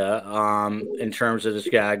media in terms of this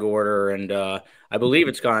gag order. And I believe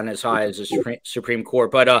it's gone as high as the Supreme Court.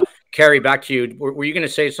 But Carrie, back to you. Were you going to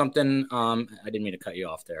say something? I didn't mean to cut you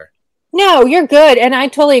off there. No, you're good. And I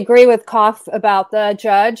totally agree with Koff about the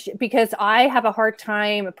judge because I have a hard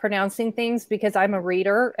time pronouncing things because I'm a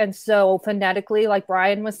reader. And so phonetically, like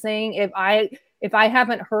Bryan was saying, if I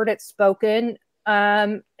haven't heard it spoken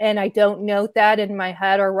and I don't note that in my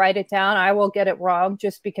head or write it down, I will get it wrong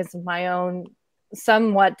just because of my own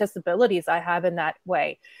somewhat disabilities I have in that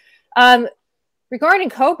way. Regarding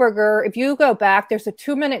Kohberger, if you go back, there's a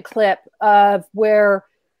 2-minute clip of where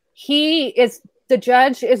the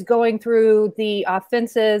judge is going through the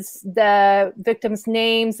offenses, the victims'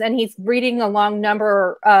 names, and he's reading a long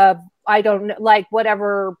number of, I don't know, like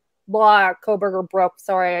whatever law Kohberger broke.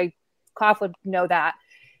 Sorry, Koff would know that.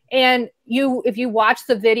 And if you watch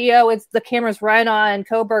the video, it's the camera's right on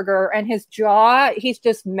Kohberger and his jaw, he's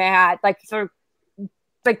just mad, like sort of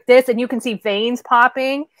like this, and you can see veins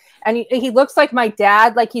popping. And he looks like my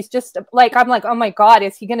dad, like he's just like, I'm like, oh my God,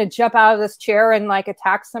 is he going to jump out of this chair and like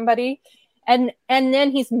attack somebody? And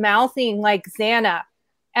then he's mouthing like Xana.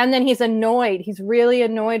 And then he's annoyed. He's really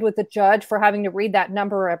annoyed with the judge for having to read that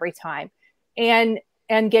number every time. And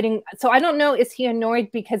so I don't know, is he annoyed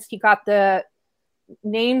because he got the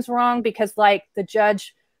names wrong? Because like the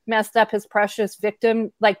judge messed up his precious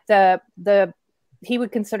victim, like he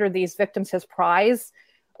would consider these victims his prize.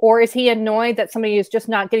 Or is he annoyed that somebody is just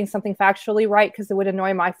not getting something factually right because it would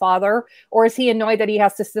annoy my father? Or is he annoyed that he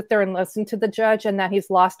has to sit there and listen to the judge and that he's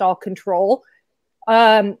lost all control?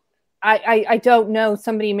 I don't know.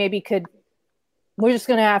 Somebody maybe we're just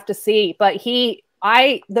going to have to see. But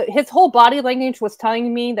his whole body language was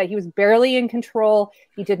telling me that he was barely in control.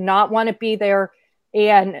 He did not want to be there.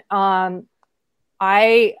 And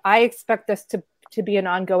I expect this to be an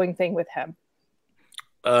ongoing thing with him.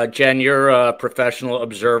 Jen, you're a professional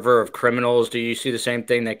observer of criminals. Do you see the same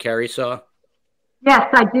thing that Carrie saw? Yes,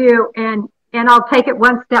 I do. And I'll take it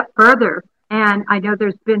one step further. And I know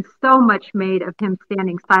there's been so much made of him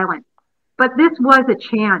standing silent. But this was a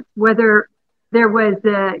chance, whether there was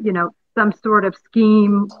some sort of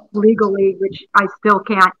scheme legally, which I still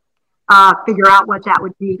can't figure out what that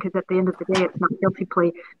would be, because at the end of the day, it's not guilty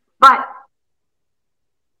plea. But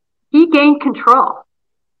he gained control.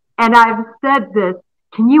 And I've said this,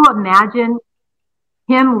 can you imagine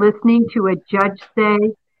him listening to a judge say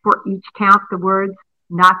for each count the words,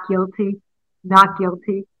 not guilty, not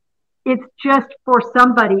guilty? It's just for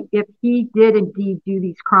somebody, if he did indeed do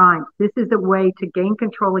these crimes, this is a way to gain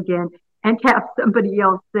control again and to have somebody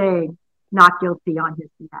else saying not guilty on his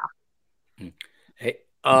behalf. Hey,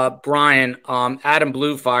 Bryan, Adam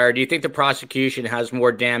Bluefire, do you think the prosecution has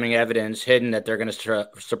more damning evidence hidden that they're going to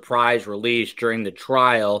surprise release during the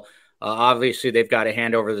trial? Obviously, they've got to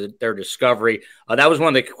hand over their discovery. That was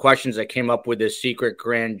one of the questions that came up with this secret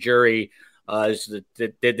grand jury.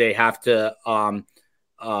 Did they have to,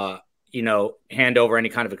 hand over any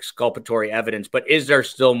kind of exculpatory evidence? But is there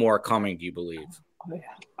still more coming, do you believe?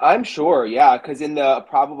 I'm sure, yeah, because in the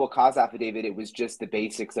probable cause affidavit, it was just the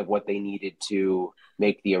basics of what they needed to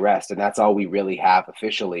make the arrest, and that's all we really have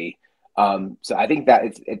officially. So I think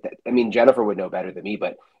that Jennifer would know better than me,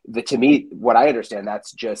 but to me, what I understand,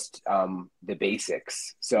 that's just the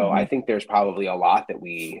basics. So I think there's probably a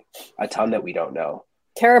ton that we don't know.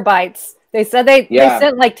 Terabytes. They said they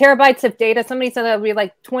sent like terabytes of data. Somebody said that would be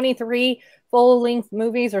like 23 full-length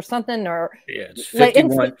movies or something. Or it's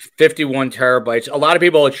 51 terabytes. A lot of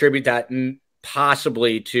people attribute that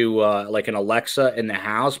possibly to like an Alexa in the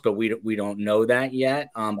house, but we don't know that yet.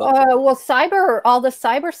 All the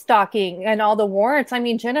cyber stalking and all the warrants. I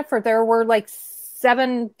mean, Jennifer, there were like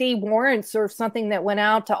 70 warrants or something that went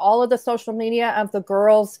out to all of the social media of the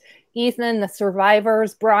girls, Ethan, the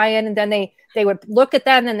survivors, Bryan, and then they would look at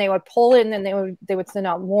that and then they would pull it and then they would send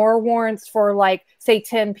out more warrants for like say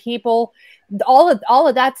 10 people. All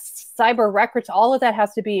of that cyber records, all of that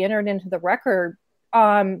has to be entered into the record.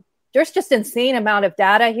 There's just insane amount of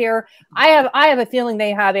data here. I have a feeling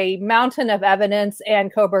they have a mountain of evidence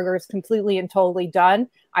and Kohberger is completely and totally done.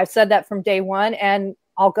 I've said that from day one, and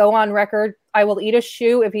I'll go on record. I will eat a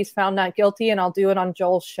shoe if he's found not guilty, and I'll do it on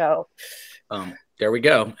Joel's show. There we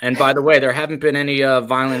go. And by the way, there haven't been any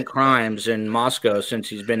violent crimes in Moscow since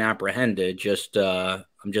he's been apprehended.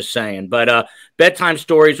 I'm just saying. But bedtime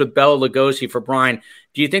stories with Bela Lugosi for Bryan.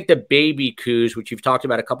 Do you think the baby coups, which you've talked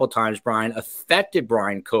about a couple of times, Bryan, affected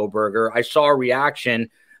Bryan Kohberger? I saw a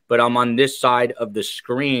reaction, but I'm on this side of the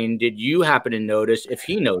screen. Did you happen to notice if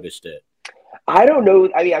he noticed it? I don't know.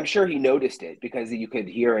 I mean, I'm sure he noticed it because you could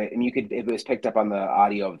hear it, and it was picked up on the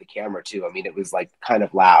audio of the camera too. I mean, it was like kind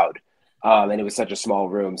of loud. And it was such a small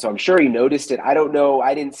room, so I'm sure he noticed it. I don't know.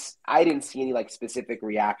 I didn't see any like specific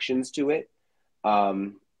reactions to it,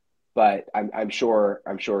 but I'm sure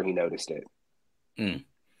he noticed it.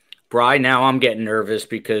 Bryan, now I'm getting nervous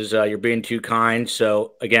because you're being too kind.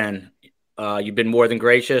 So again, you've been more than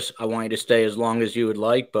gracious. I want you to stay as long as you would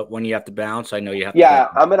like, but when you have to bounce, I know you have to. Yeah,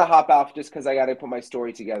 I'm gonna hop off just because I got to put my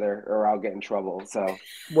story together, or I'll get in trouble. So,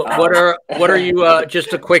 what are you?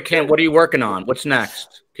 Just a quick hint. What are you working on? What's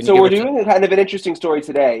next? So we're doing kind of an interesting story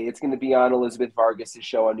today. It's going to be on Elizabeth Vargas'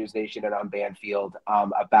 show on News Nation and on Banfield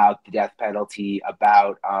about the death penalty,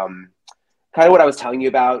 about kind of what I was telling you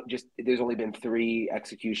about. Just there's only been 3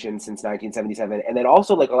 executions since 1977, and then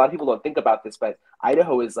also like a lot of people don't think about this, but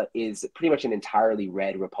Idaho is pretty much an entirely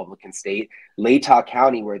red Republican state. Latah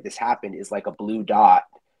County, where this happened, is like a blue dot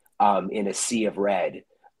in a sea of red.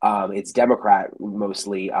 It's Democrat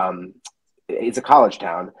mostly. It's a college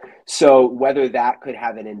town. So whether that could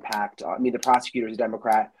have an impact, the prosecutor is a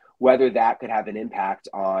Democrat, whether that could have an impact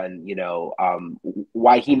on,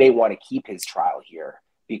 why he may want to keep his trial here,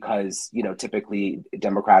 because, typically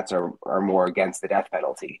Democrats are more against the death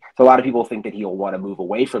penalty. So a lot of people think that he'll want to move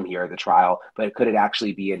away from here, the trial, but could it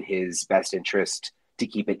actually be in his best interest to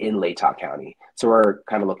keep it in Latah County? So we're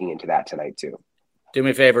kind of looking into that tonight too. Do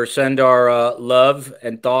me a favor, send our love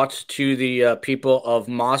and thoughts to the people of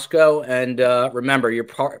Moscow. And remember, you're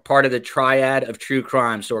part of the triad of true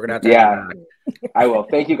crime. So we're going to have to I will.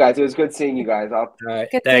 Thank you, guys. It was good seeing you guys. All right.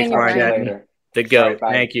 Thanks, Bryan. Later. The GOAT.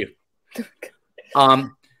 Thank you.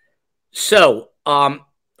 Jen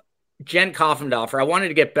Koffendorfer, I wanted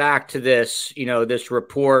to get back to this, this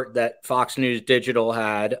report that Fox News Digital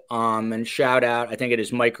had, and shout out, I think it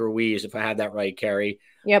is Mike Ruiz, if I have that right, Carrie.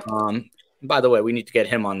 Yep. By the way, we need to get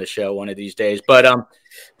him on the show one of these days. But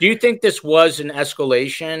do you think this was an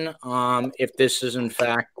escalation? If this is in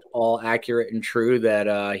fact all accurate and true,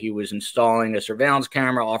 that he was installing a surveillance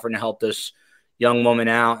camera, offering to help this young woman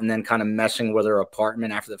out, and then kind of messing with her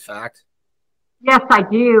apartment after the fact? Yes, I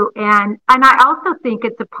do. And I also think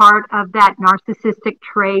it's a part of that narcissistic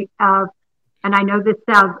trait of, and I know this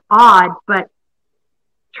sounds odd, but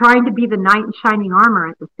trying to be the knight in shining armor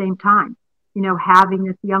at the same time, having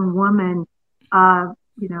this young woman,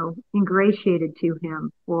 ingratiated to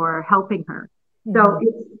him or helping her. So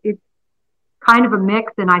it's kind of a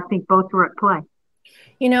mix, and I think both were at play.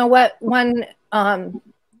 You know what? One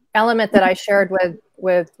element that I shared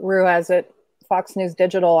with Ruaz at Fox News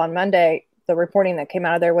Digital on Monday, the reporting that came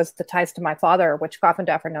out of there was the ties to my father, which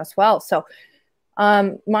Coffindaffer knows well. So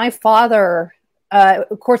my father,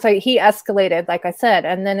 of course, he escalated, like I said,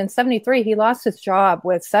 and then in 1973, he lost his job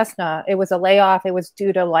with Cessna. It was a layoff. It was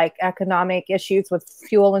due to like economic issues with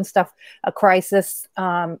fuel and stuff, a crisis,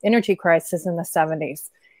 energy crisis in the 1970s.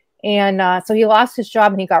 And so he lost his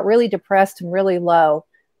job and he got really depressed and really low.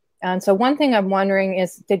 And so one thing I'm wondering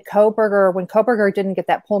is, did Kohberger, when Kohberger didn't get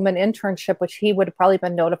that Pullman internship, which he would have probably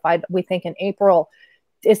been notified, we think, in April,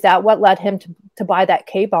 is that what led him to buy that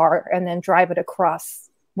K-bar and then drive it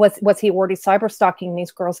across? Was he already cyber stalking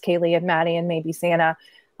these girls, Kaylee and Maddie and maybe Xana?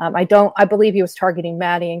 I believe he was targeting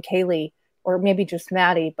Maddie and Kaylee, or maybe just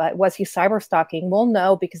Maddie, but was he cyber stalking? We'll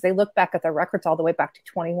know because they look back at the records all the way back to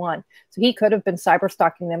 21. So he could have been cyber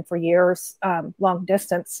stalking them for years, long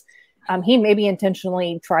distance. He maybe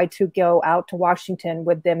intentionally tried to go out to Washington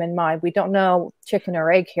with them in mind. We don't know, chicken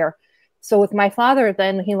or egg here. So with my father,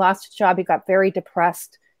 then he lost his job. He got very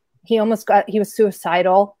depressed. He was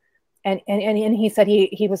suicidal. And he said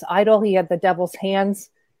he was idle. He had the devil's hands.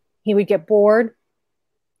 He would get bored.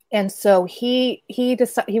 And so he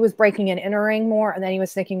was breaking and entering more. And then he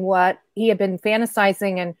was thinking he had been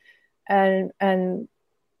fantasizing and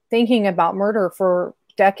thinking about murder for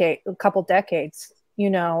a couple decades,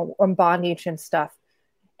 on bondage and stuff.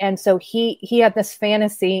 And so he had this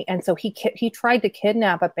fantasy. And so he tried to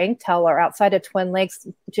kidnap a bank teller outside of Twin Lakes.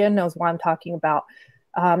 Jen knows what I'm talking about.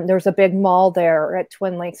 There's a big mall there at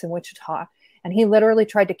Twin Lakes in Wichita. And he literally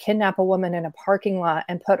tried to kidnap a woman in a parking lot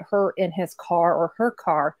and put her in his car or her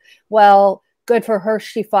car. Well, good for her.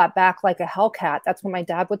 She fought back like a hellcat. That's what my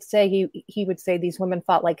dad would say. He would say these women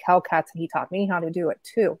fought like hellcats, and he taught me how to do it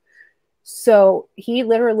too. So he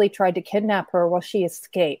literally tried to kidnap her while she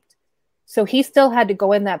escaped. So he still had to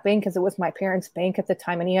go in that bank because it was my parents' bank at the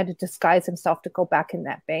time, and he had to disguise himself to go back in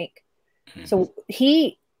that bank. Mm-hmm. So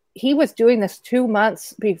he was doing this 2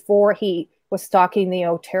 months before he was stalking the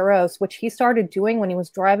Oteros, which he started doing when he was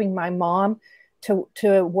driving my mom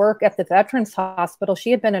to work at the Veterans Hospital.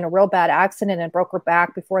 She had been in a real bad accident and broke her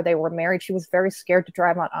back before they were married. She was very scared to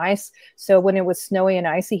drive on ice. So when it was snowy and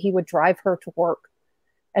icy, he would drive her to work.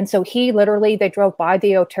 And so they drove by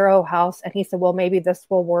the Otero house and he said, well, maybe this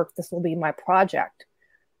will work. This will be my project.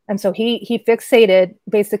 And so he fixated,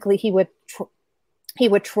 basically he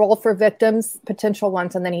would troll for victims, potential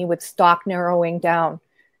ones, and then he would stalk, narrowing down.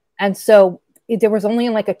 And so there was only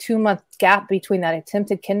like a 2-month gap between that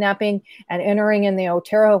attempted kidnapping and entering in the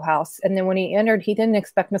Otero house. And then when he entered, he didn't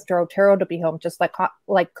expect Mr. Otero to be home, just like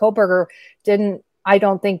Kohberger didn't, I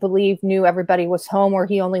don't think, knew everybody was home, or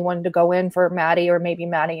he only wanted to go in for Maddie or maybe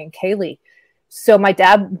Maddie and Kaylee. So my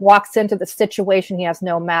dad walks into the situation. He has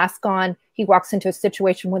no mask on. He walks into a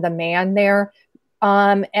situation with a man there.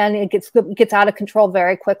 And it gets out of control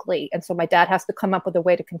very quickly. And so my dad has to come up with a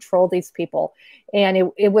way to control these people.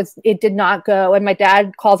 And it did not go. And my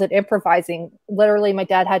dad calls it improvising. Literally, my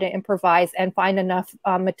dad had to improvise and find enough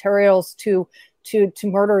materials to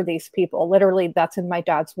murder these people. Literally, that's in my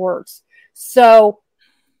dad's words. So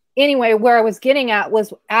anyway, where I was getting at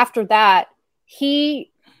was, after that, he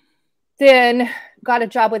then got a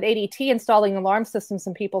job with ADT installing alarm systems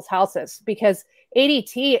in people's houses, because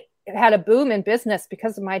ADT had a boom in business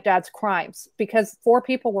because of my dad's crimes, because 4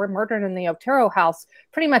 people were murdered in the Otero house,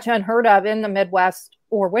 pretty much unheard of in the Midwest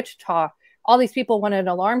or Wichita. All these people wanted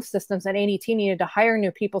alarm systems, and ADT needed to hire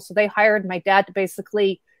new people. So they hired my dad to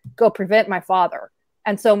basically go prevent my father.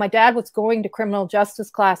 And so my dad was going to criminal justice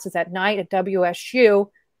classes at night at WSU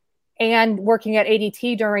and working at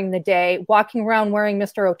ADT during the day, walking around wearing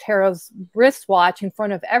Mr. Otero's wristwatch in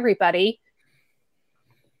front of everybody,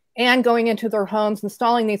 and going into their homes,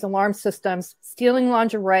 installing these alarm systems, stealing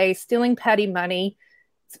lingerie, stealing petty money,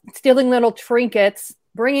 stealing little trinkets,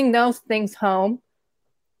 bringing those things home.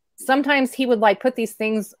 Sometimes he would put these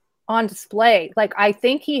things on display. I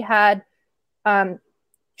think he had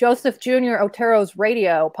Joseph Jr. Otero's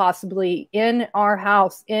radio possibly in our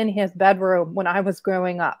house, in his bedroom when I was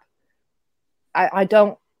growing up.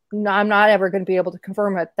 I'm not ever going to be able to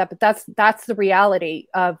confirm it, but that's the reality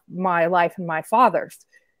of my life and my father's.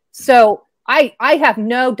 So I have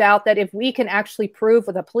no doubt that if we can actually prove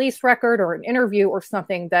with a police record or an interview or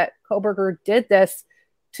something that Kohberger did this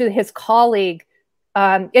to his colleague,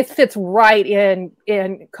 it fits right in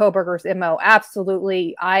Kohberger's MO.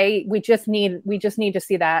 Absolutely. We just need to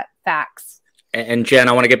see that facts. And Jen,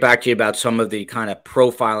 I want to get back to you about some of the kind of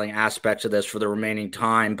profiling aspects of this for the remaining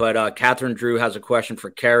time. But Catherine Drew has a question for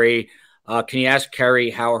Kerry. Can you ask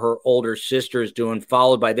Kerry how her older sister is doing?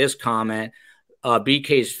 Followed by this comment.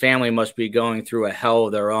 BK's family must be going through a hell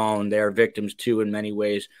of their own. They are victims too in many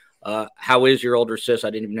ways. How is your older sis? I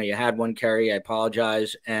didn't even know you had one, Kerry. I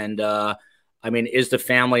apologize. And I mean, is the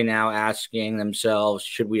family now asking themselves,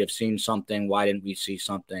 should we have seen something? Why didn't we see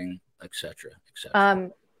something, et cetera, et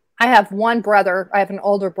cetera? I have one brother. I have an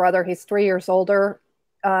older brother. He's 3 years older.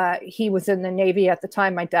 He was in the Navy at the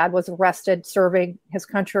time my dad was arrested serving his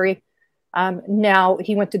country. Now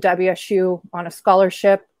he went to WSU on a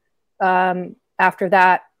scholarship after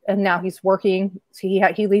that, and now he's working. So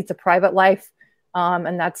he leads a private life,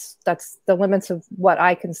 and that's the limits of what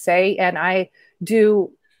I can say. And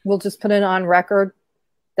we'll just put it on record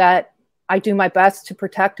that I do my best to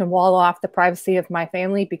protect and wall off the privacy of my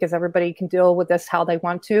family, because everybody can deal with this how they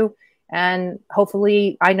want to. And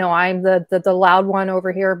hopefully, I know I'm the loud one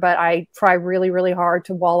over here, but I try really, really hard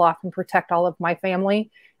to wall off and protect all of my family.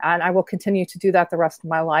 And I will continue to do that the rest of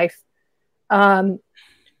my life.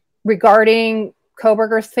 Regarding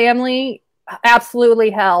Kohberger's family, absolutely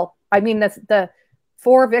hell. I mean, the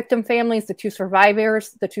 4 victim families, the 2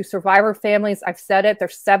 survivors, the 2 survivor families. I've said it.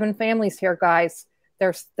 There's 7 families here, guys.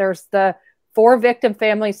 There's the 4 victim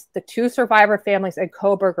families, the 2 survivor families, and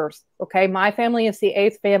Kohberger's. Okay, my family is the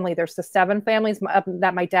 8th family. There's the 7 families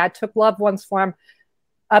that my dad took loved ones from,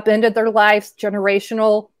 upended their lives,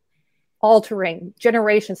 altering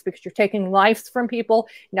generations, because you're taking lives from people.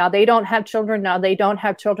 Now they don't have children. They don't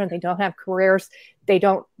have careers. They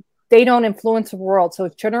don't influence the world. So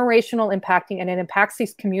it's generational impacting, and it impacts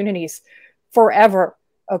these communities forever.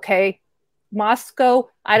 Okay. Moscow,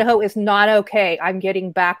 Idaho is not okay. I'm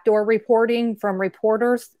getting backdoor reporting from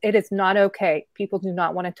reporters. It is not okay. People do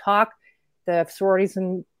not want to talk. The sororities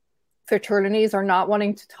and fraternities are not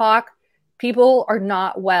wanting to talk. People are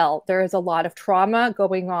not well. There is a lot of trauma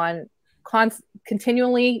going on,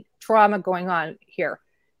 continually trauma going on here.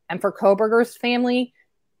 And for Kohberger's family,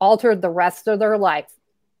 altered the rest of their life.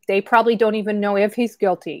 They probably don't even know if he's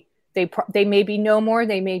guilty. They maybe know more,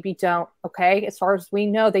 they maybe don't. Okay, as far as we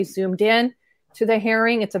know, they zoomed in to the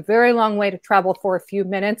hearing. It's a very long way to travel for a few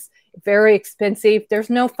minutes, very expensive. There's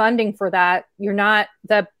no funding for that.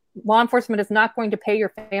 The law enforcement is not going to pay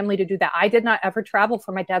your family to do that. I did not ever travel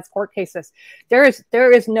for my dad's court cases. There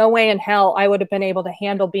is no way in hell I would have been able to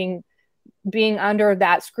handle being under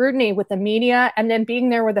that scrutiny with the media, and then being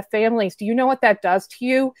there with the families. Do you know what that does to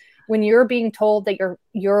you when you're being told that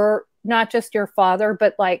you're not just your father,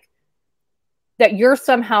 but like that you're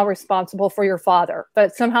somehow responsible for your father,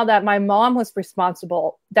 but somehow that my mom was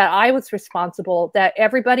responsible, that I was responsible, that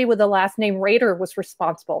everybody with the last name Rader was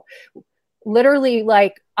responsible. Literally,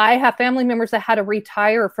 like, I have family members that had to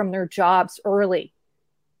retire from their jobs early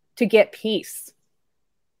to get peace.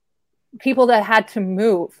 People that had to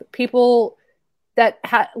move, people that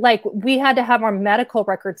we had to have our medical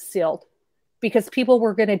records sealed because people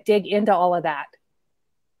were going to dig into all of that.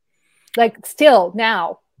 Like, still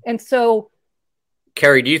now. And so,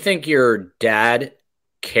 Kerry, do you think your dad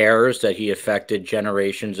cares that he affected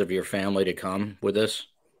generations of your family to come with this?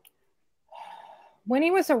 When he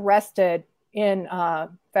was arrested in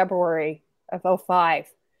February of 2005,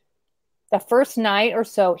 the first night or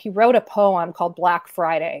so, he wrote a poem called Black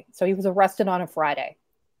Friday. So he was arrested on a Friday.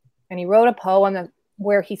 And he wrote a poem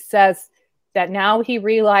where he says that now he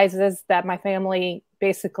realizes that my family,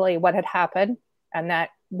 basically what had happened, and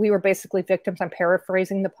that we were basically victims. I'm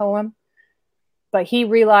paraphrasing the poem. But he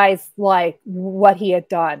realized like what he had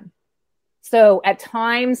done. So at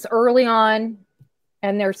times early on,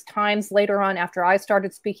 and there's times later on after I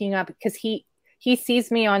started speaking up, because he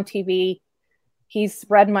sees me on TV. He's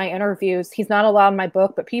read my interviews. He's not allowed my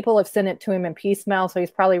book, but people have sent it to him in piecemeal, so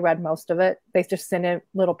he's probably read most of it. They just send in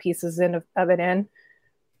little pieces of it in.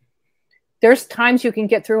 There's times you can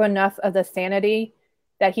get through enough of the sanity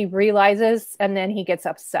that he realizes, and then he gets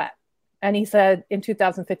upset. And he said, in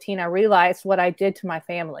 2015, I realized what I did to my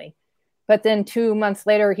family. But then 2 months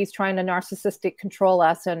later, he's trying to narcissistic control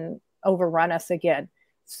us and overrun us again.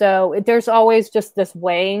 So there's always just this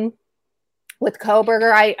weighing. With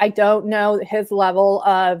Kohberger, I don't know his level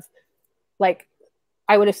of, like,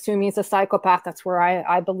 I would assume he's a psychopath. That's where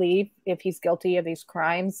I believe, if he's guilty of these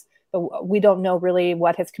crimes. But we don't know really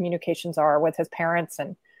what his communications are with his parents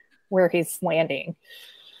and where he's landing.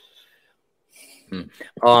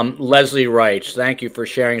 Leslie writes, thank you for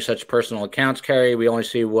sharing such personal accounts, Kerry. We only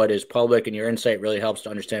see what is public, and your insight really helps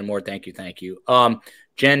to understand more. Thank you. Thank you.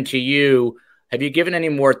 Jen, to you, have you given any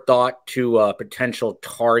more thought to a potential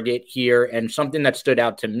target here? And something that stood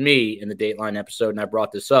out to me in the Dateline episode, and I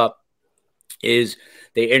brought this up, is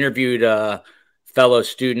they interviewed a fellow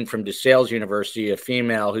student from DeSales University, a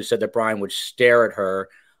female, who said that Bryan would stare at her.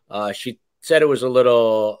 She said it was a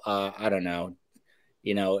little, I don't know,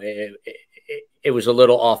 it was a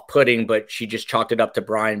little off-putting, but she just chalked it up to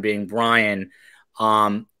Bryan being Bryan.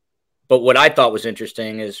 But what I thought was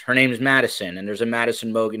interesting is her name is Madison, and there's a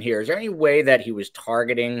Madison Mogan here. Is there any way that he was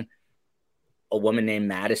targeting a woman named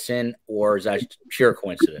Madison, or is that pure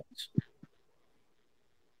coincidence?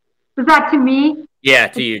 Was that to me? Yeah,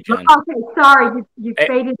 to you, Jen. Okay, sorry, you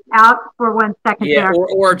faded out for 1 second there.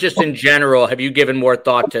 Or just in general, have you given more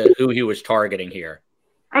thought to who he was targeting here?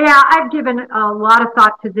 Yeah, I've given a lot of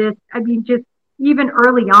thought to this. I mean, just even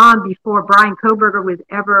early on, before Bryan Kohberger was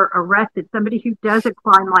ever arrested, somebody who does a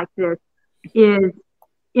crime like this is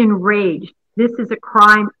enraged. This is a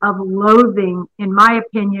crime of loathing, in my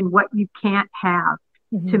opinion, what you can't have.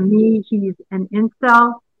 Mm-hmm. To me, he's an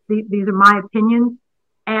incel. These are my opinions.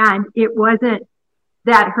 And it wasn't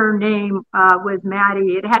that her name was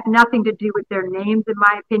Maddie. It had nothing to do with their names, in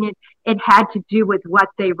my opinion. It had to do with what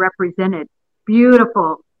they represented.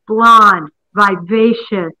 Beautiful, blonde,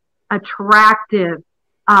 vivacious, attractive,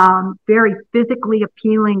 very physically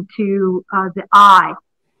appealing to the eye.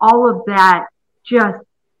 All of that just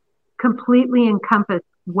completely encompassed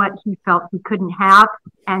what he felt he couldn't have.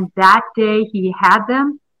 And that day he had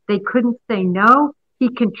them. They couldn't say no. He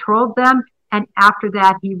controlled them. And after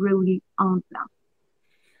that, he really owned them.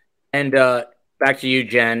 And back to you,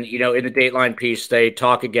 Jen. In the Dateline piece, they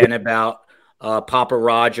talk again about Papa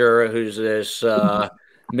Roger, who's this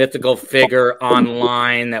mythical figure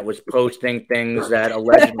online that was posting things that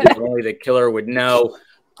allegedly only the killer would know.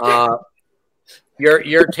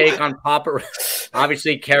 Your take on Papa?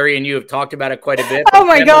 Obviously, Kerry and you have talked about it quite a bit. Oh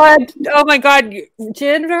my God!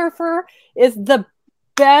 Jennifer is the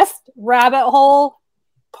best rabbit hole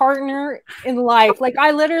partner in life. Like,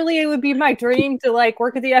 it would be my dream to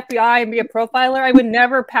work at the FBI and be a profiler. I would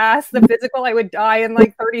never pass the physical. I would die in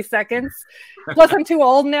 30 seconds. Plus, I'm too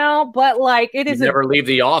old now, but it is. Never leave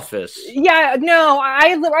the office. Yeah, no,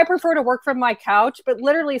 I prefer to work from my couch, but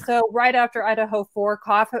literally, so right after Idaho 4,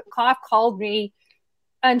 Koff called me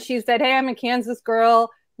and she said, "Hey, I'm a Kansas girl."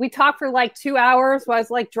 We talked for 2 hours while I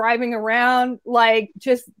was driving around,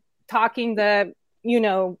 just talking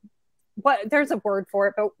but there's a word for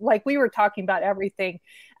it, but we were talking about everything.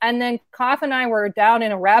 And then Koff and I were down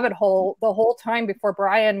in a rabbit hole the whole time before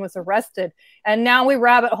Bryan was arrested. And now we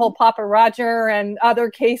rabbit hole Papa Roger and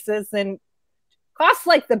other cases. And Koff's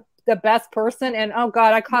the best person. And oh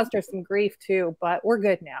God, I caused her some grief too, but we're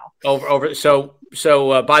good now. So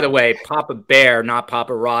by the way, Papa Bear, not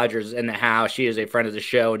Papa Rogers, in the house. She is a friend of the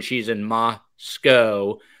show, and she's in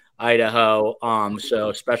Moscow, Idaho.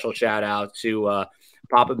 So special shout out to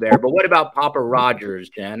Papa Bear. But what about Papa Rogers,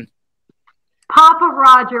 Jen? Papa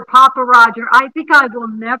Roger. I think I will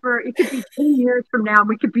never, it could be 10 years from now,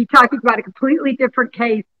 we could be talking about a completely different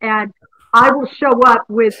case, and I will show up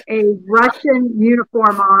with a Russian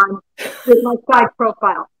uniform on with my side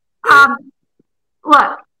profile.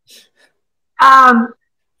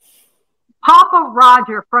 Papa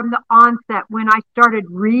Roger, from the onset, when I started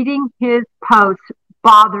reading his posts,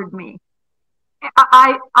 bothered me.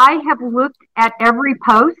 I have looked at every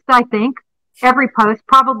post,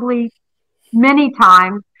 probably many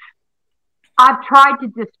times. I've tried to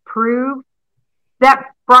disprove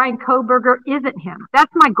that Bryan Kohberger isn't him.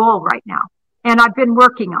 That's my goal right now, and I've been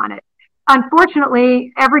working on it.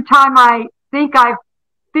 Unfortunately, every time I think I've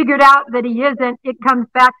figured out that he isn't, it comes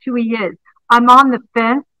back to he is. I'm on the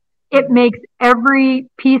fence. It makes every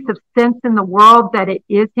piece of sense in the world that it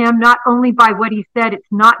is him, not only by what he said. It's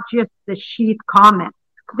not just the sheath comment.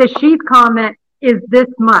 The sheath comment is this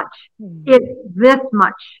much. It's this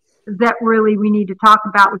much that really we need to talk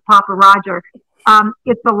about with Papa Roger.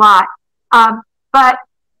 It's a lot. But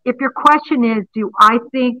if your question is, do I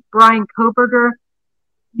think Bryan Kohberger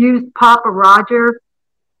used Papa Roger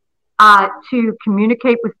to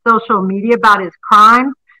communicate with social media about his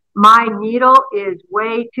crimes? My needle is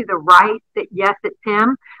way to the right that yes, it's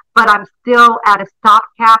him, but I'm still at a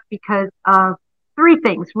stopgap because of three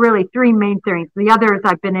main things. The others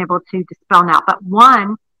I've been able to dispel now, but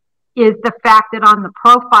one is the fact that on the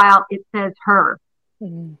profile it says her.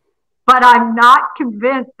 Mm-hmm. But I'm not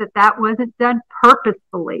convinced that wasn't done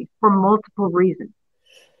purposefully for multiple reasons.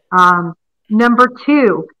 Number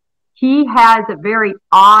two, he has a very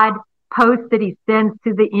odd post that he sends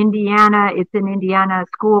to the Indiana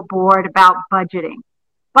school board about budgeting.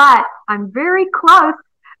 But I'm very close,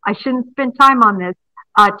 I shouldn't spend time on this,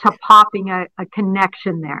 to popping a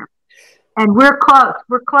connection there. And we're close.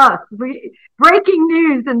 Breaking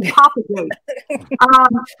news in Papagate.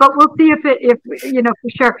 But we'll see if for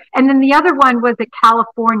sure. And then the other one was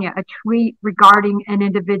California, a tweet regarding an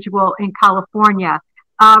individual in California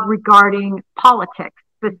regarding politics,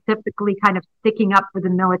 specifically kind of sticking up for the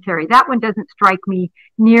military. That one doesn't strike me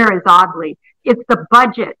near as oddly. It's the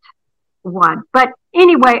budget one. But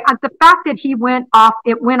anyway, the fact that it went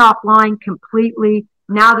offline completely.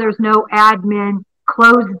 Now there's no admin,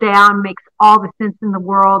 closed down, makes all the sense in the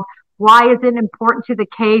world. Why is it important to the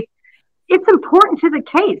case? It's important to the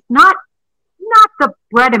case, not the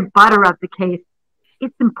bread and butter of the case.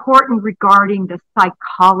 It's important regarding the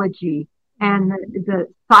psychology and the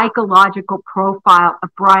psychological profile of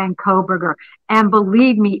Bryan Kohberger. And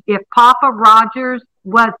believe me, if Papa Rogers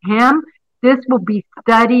was him, this will be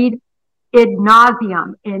studied ad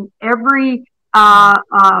nauseum in every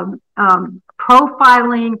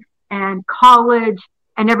profiling and college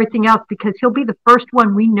and everything else, because he'll be the first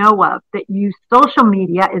one we know of that used social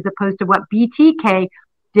media as opposed to what BTK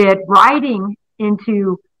did, writing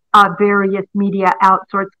into various media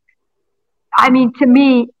outsourced. I mean, to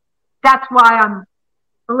me, that's why I'm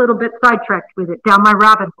a little bit sidetracked with it, down my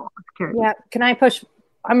rabbit hole. Yeah,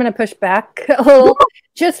 I'm going to push back a little,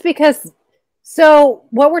 just because. So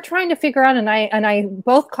what we're trying to figure out, and I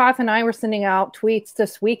both Koff and I were sending out tweets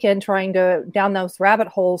this weekend trying to down those rabbit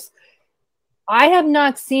holes. I have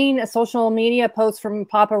not seen a social media post from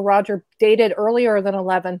Papa Roger dated earlier than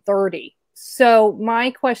 11:30. So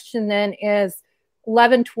my question then is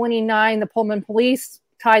 11:29, the Pullman police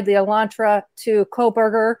tied the Elantra to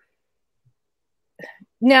Kohberger.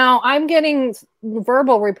 Now I'm getting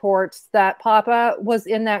verbal reports that Papa was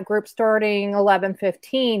in that group starting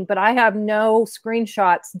 11:15, but I have no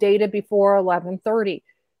screenshots dated before 11:30.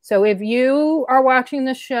 So if you are watching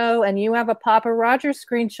the show and you have a Papa Rogers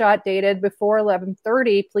screenshot dated before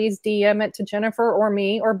 11:30, please DM it to Jennifer or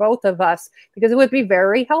me or both of us, because it would be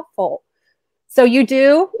very helpful. So you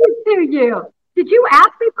do? Do you? Did you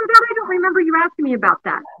ask me for that? I don't remember you asking me about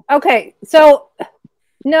that. Okay, so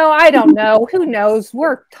no, I don't know. Who knows?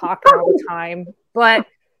 We're talking all the time. But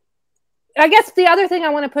I guess the other thing I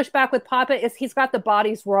want to push back with Papa is he's got the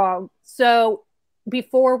bodies wrong. So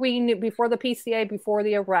before the PCA, before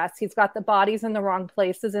the arrest, he's got the bodies in the wrong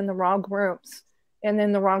places, in the wrong rooms, and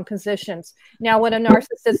in the wrong positions. Now, would a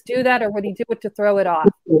narcissist do that, or would he do it to throw it off?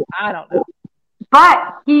 I don't know.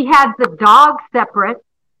 But he had the dog separate.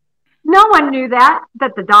 No one knew that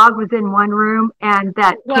the dog was in one room and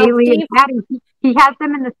that Kaylee and Patty, he had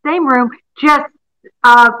them in the same room, just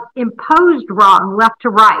imposed wrong, left to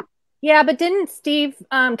right. Yeah, but didn't Steve,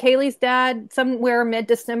 Kaylee's dad, somewhere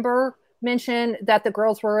mid-December mention that the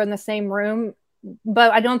girls were in the same room?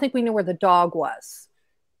 But I don't think we knew where the dog was.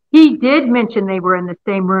 He did mention they were in the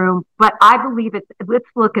same room, but I believe let's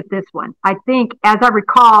look at this one. I think, as I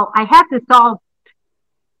recall, I had this all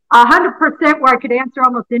 100% where I could answer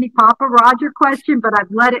almost any Papa Roger question, but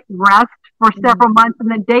I've let it rest for several months,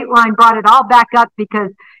 and then Dateline brought it all back up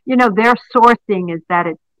because, their sourcing is that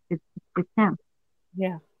it's him.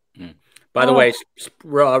 Yeah. By the way,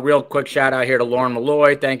 real quick shout out here to Lauren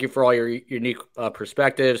Malloy. Thank you for all your unique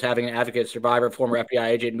perspectives. Having an advocate, survivor, former FBI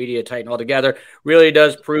agent, media titan altogether really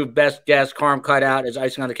does prove best guess. Carm cutout is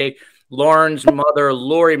icing on the cake. Lauren's mother,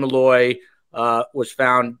 Lori Malloy, was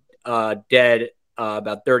found dead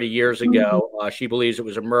about 30 years ago. She believes it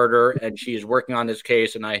was a murder, and she is working on this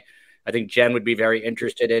case. And I think Jen would be very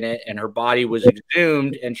interested in it. And her body was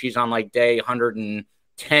exhumed, and she's on like day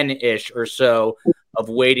 110-ish or so of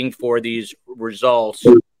waiting for these results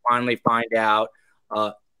to finally find out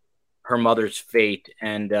her mother's fate.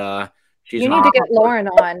 And she's you need to get Lauren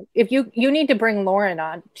on. If you need to bring Lauren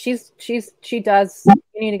on. She does.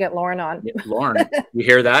 You need to get Lauren on. Yeah, Lauren, you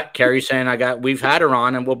hear that? Carrie's saying we've had her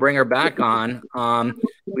on, and we'll bring her back on.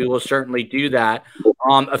 We will certainly do that.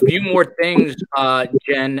 A few more things,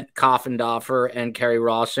 Jen Koffendorfer and Carrie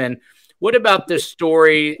Rawson. What about this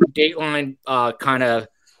story? Dateline kind of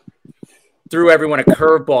threw everyone a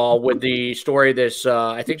curveball with the story. This,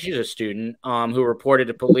 I think she's a student who reported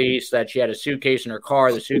to police that she had a suitcase in her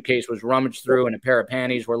car. The suitcase was rummaged through, and a pair of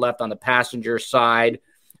panties were left on the passenger side.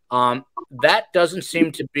 That doesn't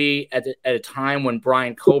seem to be at a time when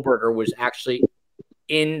Bryan Kohberger was actually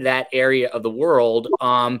in that area of the world.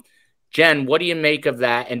 Jen, what do you make of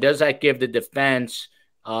that? And does that give the defense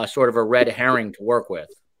sort of a red herring to work with?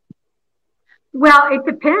 Well, it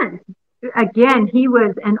depends. Again, he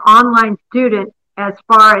was an online student as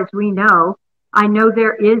far as we know. I know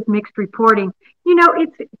there is mixed reporting.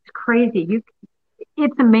 It's crazy.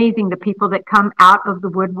 It's amazing the people that come out of the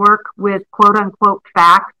woodwork with quote unquote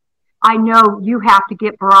facts. I know you have to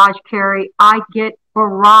get barrage, Carrie. I get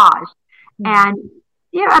barrage. And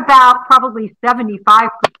about probably 75%, I know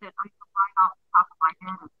right off the top of my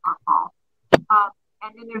head is our fault.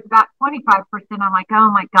 And then there's about 25% I'm like, oh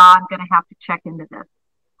my God, I'm going to have to check into this.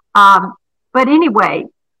 But anyway,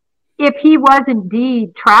 if he was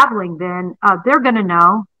indeed traveling, then they're going to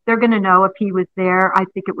know. They're going to know if he was there. I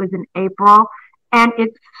think it was in April. And it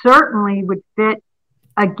certainly would fit,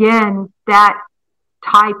 again, that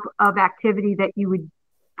type of activity that you would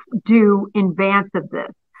do in advance of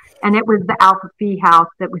this. And it was the Alpha Phi house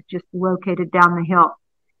that was just located down the hill.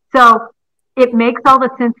 So it makes all the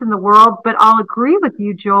sense in the world, but I'll agree with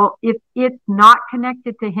you, Joel. If it's not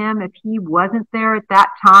connected to him, if he wasn't there at that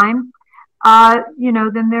time,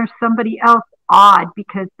 then there's somebody else odd,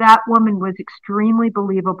 because that woman was extremely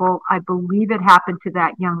believable. I believe it happened to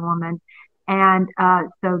that young woman. And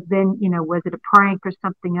so then, was it a prank or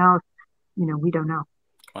something else? We don't know.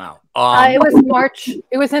 Wow. It was March.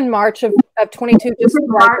 It was in March of 22, just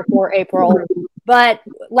right before April. But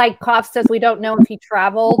like Koff says, we don't know if he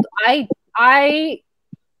traveled. I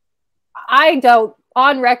don't,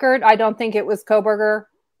 on record, I don't think it was Kohberger.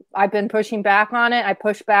 I've been pushing back on it. I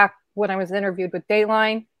pushed back when I was interviewed with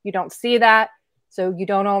Dateline. You don't see that. So you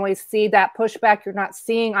don't always see that pushback. You're not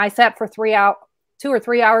seeing. I sat for 2 or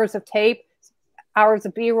 3 hours of tape, hours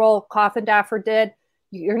of B-roll. Coffindaffer did.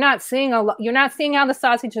 You're not seeing you're not seeing how the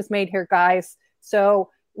sausage is made here, guys. So,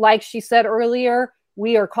 like she said earlier,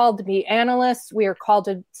 we are called to be analysts. We are called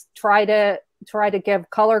to try to give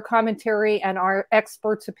color commentary and our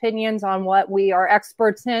experts' opinions on what we are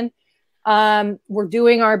experts in. We're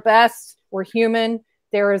doing our best. We're human.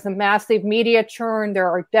 There is a massive media churn. There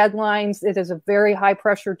are deadlines. It is a very high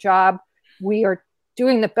pressure job. We are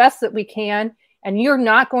doing the best that we can. And you're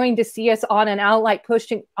not going to see us on an outlet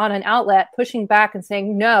pushing back and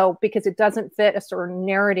saying no, because it doesn't fit a certain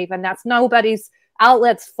narrative. And that's nobody's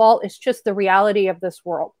outlet's fault. It's just the reality of this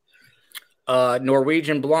world.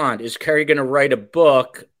 Norwegian Blonde, is Kerry going to write a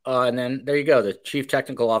book? And then there you go. The chief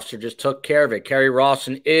technical officer just took care of it. Kerry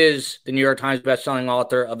Rawson is the New York Times bestselling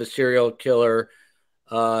author of The Serial Killer's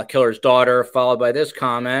Daughter, followed by this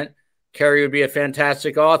comment. Kerry would be a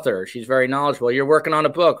fantastic author. She's very knowledgeable. You're working on a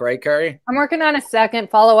book, right, Kerry? I'm working on a second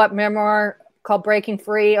follow-up memoir called Breaking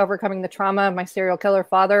Free, Overcoming the Trauma of My Serial Killer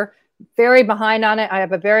Father. Very behind on it. I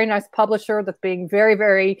have a very nice publisher that's being very,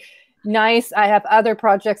 very nice. I have other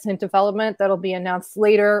projects in development that'll be announced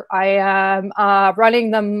later. I am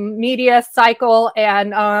running the media cycle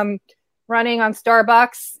and running on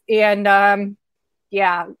Starbucks. And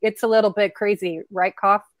it's a little bit crazy, right,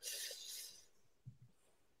 Koff?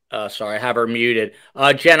 Sorry, I have her muted.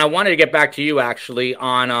 Jen, I wanted to get back to you actually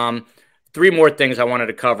on 3 more things I wanted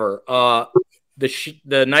to cover.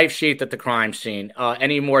 The knife sheath at the crime scene.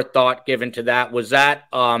 Any more thought given to that? Was that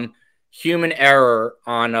human error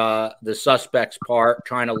on the suspect's part,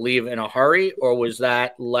 trying to leave in a hurry, or was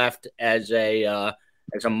that left as a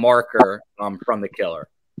marker from the killer?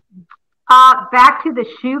 Back to the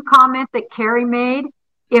shoe comment that Kerry made.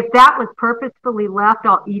 If that was purposefully left,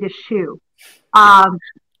 I'll eat a shoe.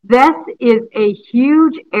 This is a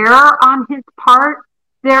huge error on his part.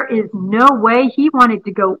 There is no way he wanted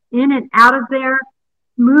to go in and out of there,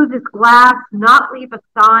 smooth his glass, not leave a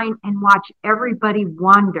sign, and watch everybody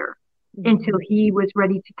wonder until he was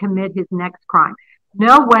ready to commit his next crime.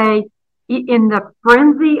 No way. In the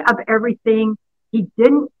frenzy of everything, he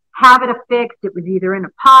didn't have it affixed. It was either in a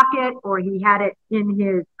pocket or he had it in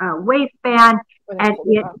his waistband, and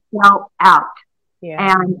it fell out.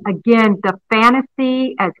 Yeah. And again, the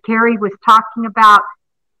fantasy, as Kerry was talking about,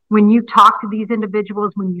 when you talk to these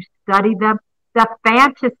individuals, when you study them, the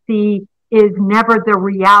fantasy is never the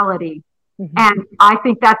reality. Mm-hmm. And I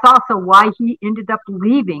think that's also why he ended up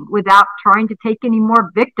leaving without trying to take any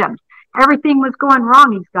more victims. Everything was going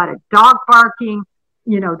wrong. He's got a dog barking.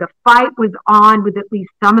 The fight was on with at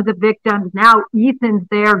least some of the victims. Now Ethan's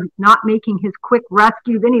there, not making his quick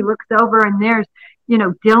rescue. Then he looks over and there's,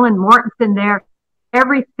 Dylan Mortensen there.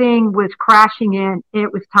 Everything was crashing in.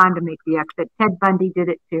 It was time to make the exit. Ted Bundy did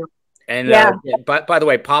it too. And by the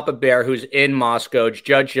way, Papa Bear, who's in Moscow,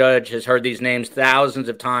 Judge has heard these names thousands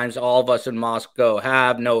of times. All of us in Moscow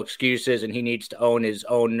have no excuses, and he needs to own his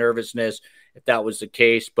own nervousness if that was the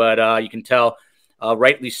case. But you can tell,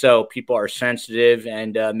 rightly so, people are sensitive,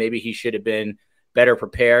 and maybe he should have been better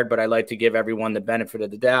prepared. But I like to give everyone the benefit of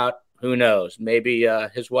the doubt. Who knows? Maybe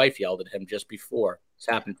his wife yelled at him just before. It's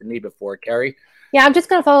happened to me before, Kerry. Yeah, I'm just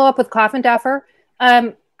going to follow up with Coffindaffer.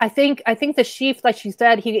 I think the sheath, like she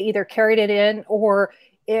said, he either carried it in or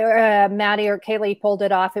Maddie or Kaylee pulled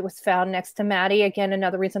it off. It was found next to Maddie. Again,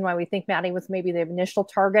 another reason why we think Maddie was maybe the initial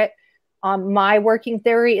target. My working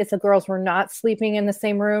theory is the girls were not sleeping in the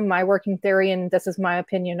same room. My working theory, and this is my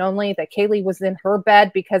opinion only, that Kaylee was in her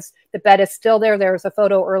bed because the bed is still there. There was a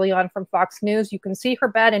photo early on from Fox News. You can see her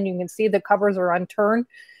bed and you can see the covers are unturned.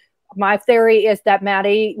 My theory is that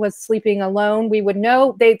Maddie was sleeping alone. We would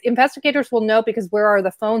know, investigators will know because where are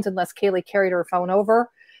the phones unless Kaylee carried her phone over.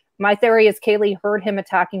 My theory is Kaylee heard him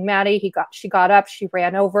attacking Maddie. She got up, she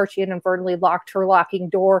ran over, she inadvertently locked her locking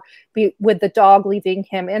door with the dog, leaving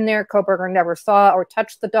him in there. Kohberger never saw or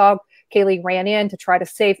touched the dog. Kaylee ran in to try to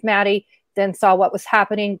save Maddie, then saw what was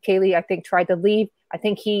happening. Kaylee, I think, tried to leave. I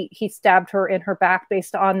think he stabbed her in her back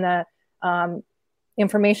based on the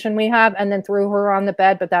information we have, and then threw her on the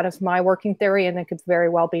bed. But that is my working theory, and it could very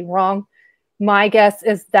well be wrong. My guess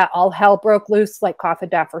is that all hell broke loose, like Coffin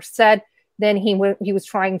Daffer said. Then he was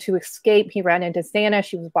trying to escape. He ran into Xana.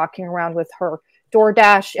 She was walking around with her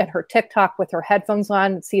DoorDash and her TikTok with her headphones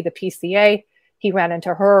on, see the PCA. He ran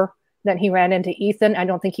into her. Then he ran into Ethan. I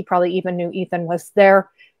don't think he probably even knew Ethan was there.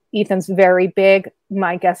 Ethan's very big.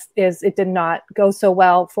 My guess is it did not go so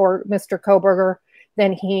well for Mr. Kohberger.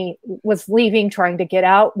 Then he was leaving, trying to get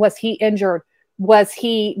out. Was he injured? Was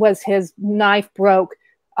his knife broke?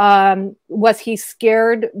 Was he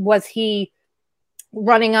scared? Was he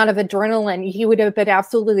running out of adrenaline? He would have been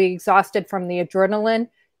absolutely exhausted from the adrenaline.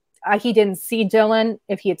 He didn't see Dylan.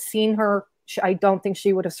 If he had seen her, I don't think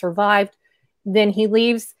she would have survived. Then he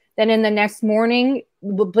leaves. Then in the next morning,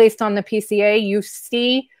 based on the PCA, you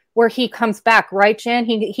see where he comes back, right, Jen?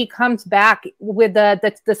 He comes back with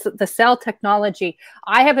the cell technology.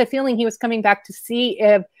 I have a feeling he was coming back to see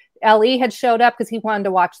if Ellie had showed up because he wanted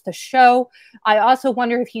to watch the show. I also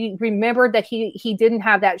wonder if he remembered that he didn't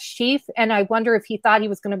have that sheath, and I wonder if he thought he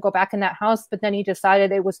was going to go back in that house, but then he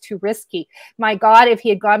decided it was too risky. My God, if he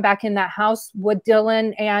had gone back in that house, would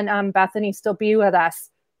Dylan and Bethany still be with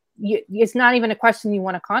us? It's not even a question you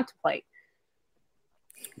want to contemplate.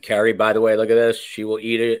 Carrie, by the way, look at this. She will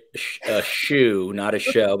eat a shoe, not a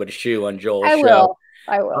show, but a shoe on Joel's show.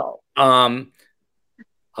 I will.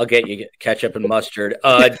 I'll get you ketchup and mustard.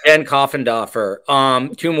 Jen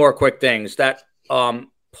Coffindoffer. Two more quick things. That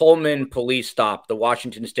Pullman police stop, the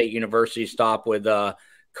Washington State University stop with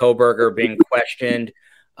Kohberger being questioned.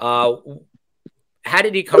 How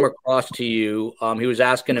did he come across to you? He was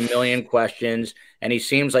asking a million questions, and he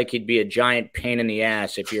seems like he'd be a giant pain in the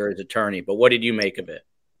ass if you're his attorney. But what did you make of it?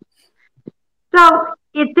 So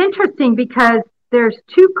it's interesting because there's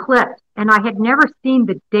two clips, and I had never seen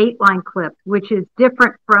the Dateline clip, which is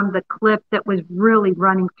different from the clip that was really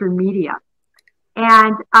running through media.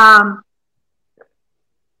 And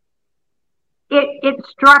it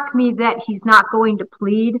struck me that he's not going to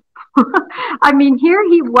plead. I mean, here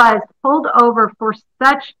he was pulled over for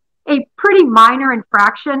such a pretty minor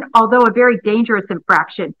infraction, although a very dangerous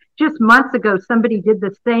infraction. Just months ago, somebody did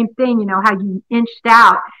the same thing, you know, how you inched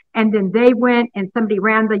out, and then they went and somebody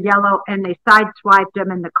ran the yellow and they sideswiped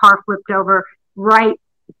them and the car flipped over right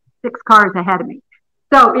 6 cars ahead of me.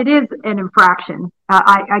 So it is an infraction.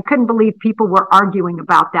 I couldn't believe people were arguing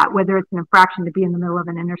about that, whether it's an infraction to be in the middle of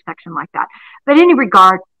an intersection like that. But in any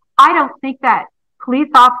regard, I don't think that police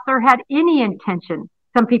officer had any intention.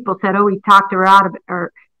 Some people said, oh, he talked her out of it,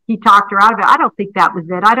 or he talked her out of it. I don't think that was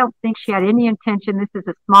it. I don't think she had any intention. This is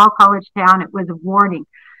a small college town. It was a warning.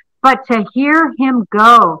 But to hear him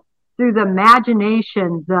go through the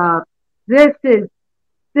imaginations of this is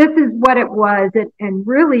what it was. And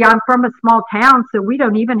really, I'm from a small town, so we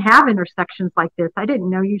don't even have intersections like this. I didn't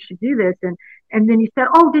know you should do this. And then he said,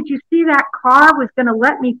 oh, did you see that car was going to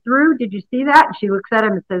let me through? Did you see that? And she looks at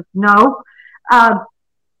him and says, no.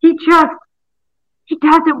 He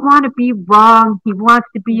doesn't want to be wrong. He wants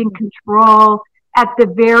to be in control. At the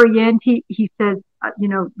very end, he says,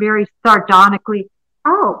 very sardonically,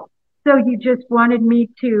 oh, so you just wanted me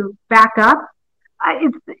to back up?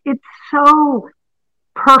 It's so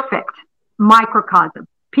perfect microcosm.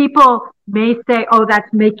 People may say, oh,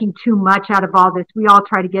 that's making too much out of all this. We all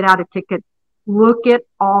try to get out of tickets. Look at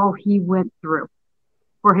all he went through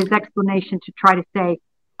for his explanation to try to say,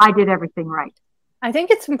 I did everything right. I think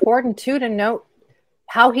it's important, too, to note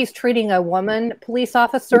how he's treating a woman police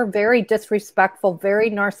officer, very disrespectful,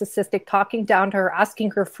 very narcissistic, talking down to her,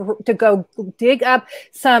 asking her to go dig up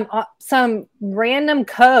some random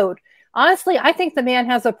code. Honestly, I think the man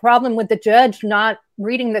has a problem with the judge not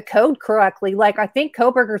reading the code correctly. Like, I think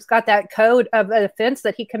Kohberger's got that code of an offense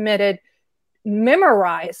that he committed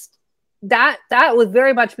memorized. That would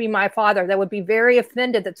very much be my father. That would be very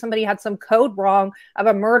offended that somebody had some code wrong of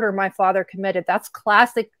a murder my father committed. That's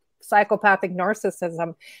classic psychopathic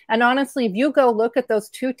narcissism. And honestly, if you go look at those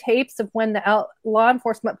 2 tapes of when the law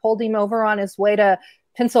enforcement pulled him over on his way to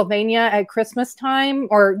Pennsylvania at Christmas time,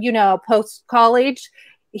 or, post college.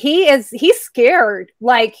 He's scared.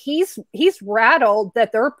 Like he's rattled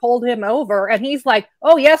that they're pulled him over, and he's like,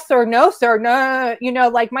 oh, yes, sir. No, sir. No,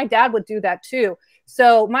 like my dad would do that too.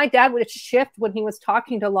 So my dad would shift when he was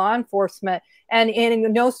talking to law enforcement and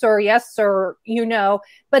in no, sir. Yes, sir.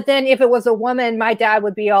 But then if it was a woman, my dad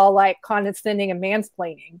would be all like condescending and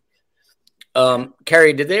mansplaining.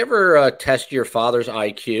 Carrie, did they ever test your father's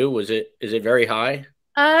IQ? Is it very high?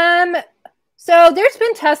 So there's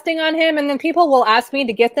been testing on him, and then people will ask me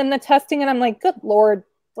to get them the testing, and I'm like, good Lord,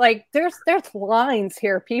 like there's lines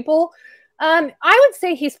here, people. I would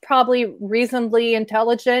say he's probably reasonably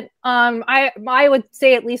intelligent. I would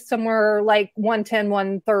say at least somewhere like 110,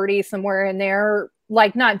 130, somewhere in there,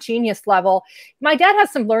 like not genius level. My dad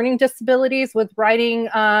has some learning disabilities with writing,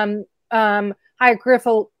 a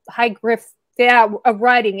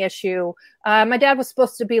writing issue. My dad was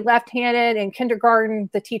supposed to be left-handed in kindergarten.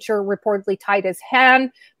 The teacher reportedly tied his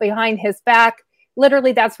hand behind his back.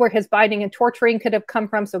 Literally, that's where his biting and torturing could have come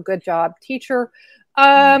from. So good job, teacher.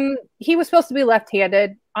 He was supposed to be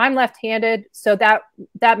left-handed. I'm left-handed. So that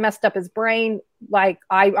messed up his brain. Like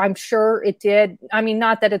I'm sure it did. I mean,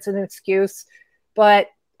 not that it's an excuse, but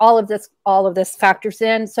all of this factors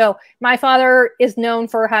in. So my father is known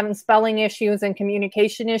for having spelling issues and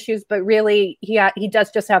communication issues, but really he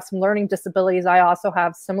does just have some learning disabilities. I also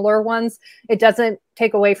have similar ones. It doesn't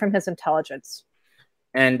take away from his intelligence.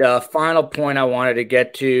 And final point I wanted to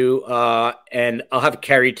get to, and I'll have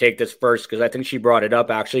Carrie take this first because I think she brought it up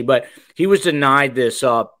actually, but he was denied this.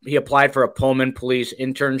 He applied for a Pullman police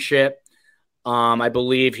internship. I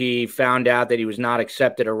believe he found out that he was not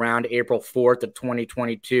accepted around April 4th of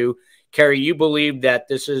 2022. Carrie, you believe that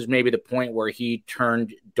this is maybe the point where he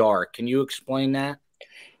turned dark. Can you explain that?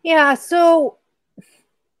 Yeah. So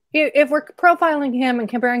if we're profiling him and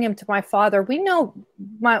comparing him to my father, we know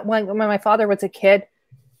when my father was a kid,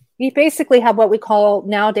 he basically had what we call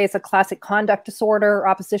nowadays a classic conduct disorder,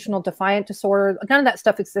 oppositional defiant disorder. None of that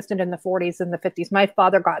stuff existed in the 40s and the 50s. My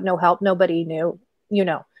father got no help. Nobody knew,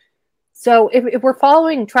 So if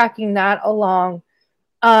we're tracking that along,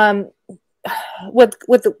 with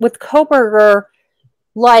Kohberger,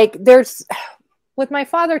 like there's with my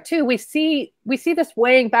father too, we see this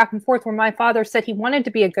weighing back and forth where my father said he wanted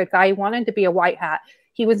to be a good guy. He wanted to be a white hat.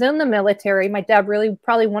 He was in the military. My dad really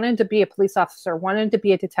probably wanted to be a police officer, wanted to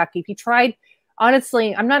be a detective. He tried,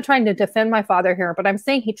 honestly, I'm not trying to defend my father here, but I'm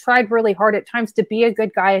saying he tried really hard at times to be a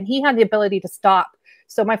good guy, and he had the ability to stop.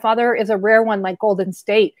 So my father is a rare one like Golden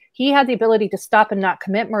State. He had the ability to stop and not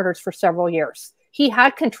commit murders for several years. He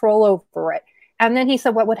had control over it. And then he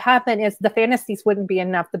said what would happen is the fantasies wouldn't be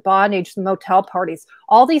enough, the bondage, the motel parties,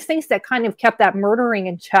 all these things that kind of kept that murdering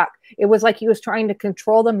in check. It was like he was trying to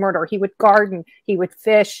control the murder. He would garden, he would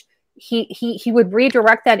fish, he would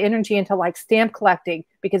redirect that energy into like stamp collecting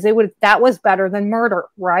because that was better than murder,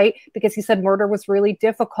 right? Because he said murder was really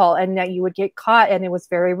difficult and that you would get caught and it was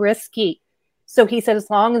very risky. So he said as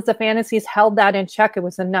long as the fantasies held that in check, it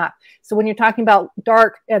was enough. So when you're talking about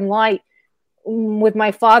dark and light, with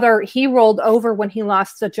my father, he rolled over when he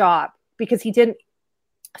lost a job because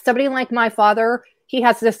somebody like my father, he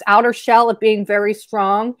has this outer shell of being very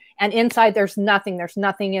strong and inside there's nothing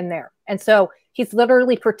in there. And so he's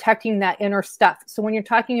literally protecting that inner stuff. So when you're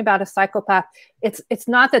talking about a psychopath, it's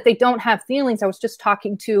not that they don't have feelings. I was just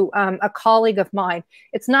talking to a colleague of mine.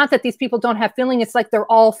 It's not that these people don't have feeling. It's like they're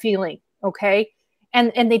all feeling. Okay.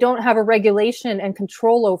 And they don't have a regulation and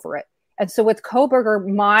control over it. And so with Kohberger,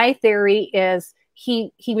 my theory is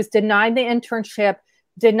he was denied the internship,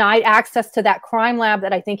 denied access to that crime lab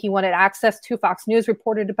that I think he wanted access to. Fox News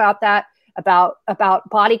reported about that, about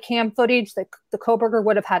body cam footage that the Kohberger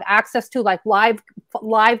would have had access to, like live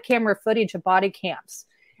camera footage of body cams.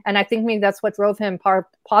 And I think maybe that's what drove him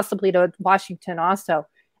possibly to Washington also.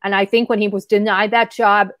 And I think when he was denied that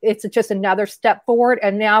job, it's just another step forward.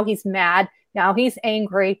 And now he's mad. Now he's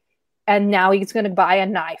angry. And now he's going to buy a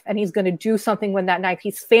knife and he's going to do something with that knife.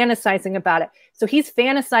 He's fantasizing about it. So he's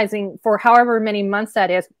fantasizing for however many months that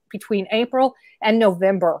is between April and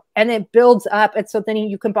November. And it builds up. And so then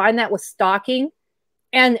you combine that with stalking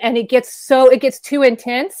and it gets too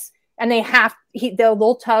intense and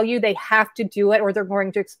they'll tell you they have to do it or they're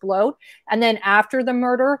going to explode. And then after the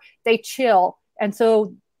murder, they chill. And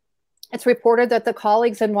so it's reported that the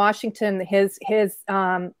colleagues in Washington, his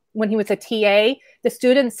when he was a TA, the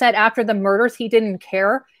students said after the murders, he didn't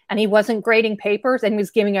care and he wasn't grading papers and he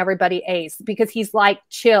was giving everybody A's because he's like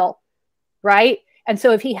chill, right? And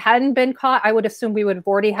so if he hadn't been caught, I would assume we would have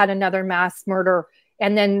already had another mass murder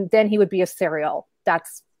and then he would be a serial.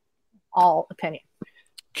 That's all opinion.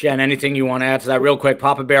 Jen, anything you want to add to that real quick?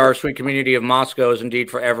 Papa Bear, our sweet community of Moscow is indeed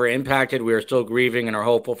forever impacted. We are still grieving and are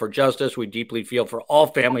hopeful for justice. We deeply feel for all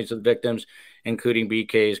families of victims, including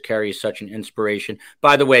BK's. Carrie is such an inspiration.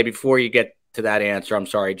 By the way, before you get to that answer, I'm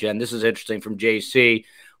sorry, Jen, this is interesting from JC.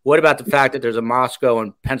 What about the fact that there's a Moscow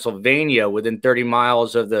in Pennsylvania within 30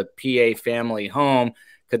 miles of the PA family home?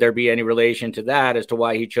 Could there be any relation to that as to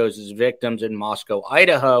why he chose his victims in Moscow,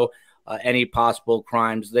 Idaho? Any possible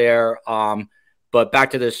crimes there? But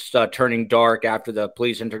back to this turning dark after the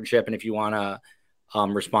police internship, and if you want to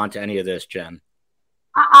respond to any of this, Jen.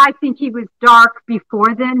 I think he was dark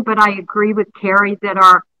before then, but I agree with Carrie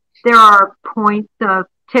that there are points of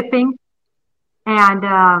tipping, and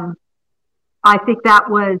I think that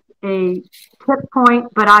was a tip point,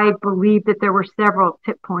 but I believe that there were several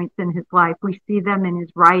tip points in his life. We see them in his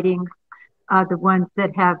writings, the ones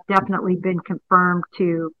that have definitely been confirmed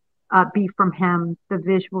to be from him, the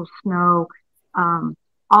visual snow,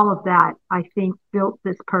 all of that, I think, built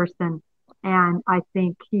this person. And I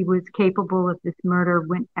think he was capable of this murder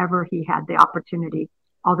whenever he had the opportunity.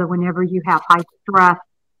 Although whenever you have high stress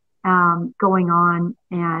going on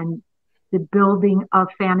and the building of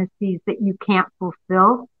fantasies that you can't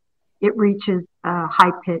fulfill, it reaches a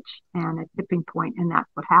high pitch and a tipping point, and that's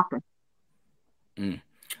what happened.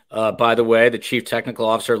 By the way, the chief technical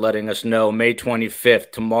officer letting us know May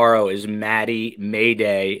 25th, tomorrow, is Maddie May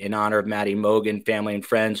Day in honor of Maddie Mogan. Family and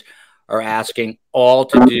friends are asking all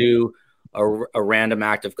to do a random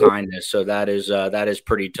act of kindness. So that is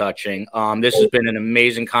pretty touching. This has been an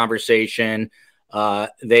amazing conversation.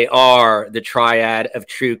 They are the triad of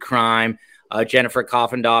true crime. Jennifer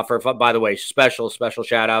Koffendorfer, by the way, special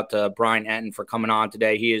shout out to Bryan Enton for coming on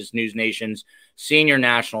today. He is News Nation's senior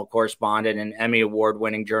national correspondent and Emmy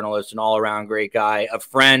award-winning journalist, an all-around great guy, a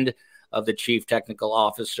friend of the chief technical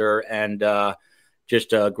officer, and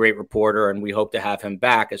just a great reporter. And we hope to have him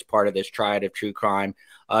back as part of this triad of true crime.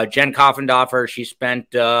 Jen Koffendorfer, she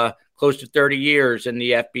spent close to 30 years in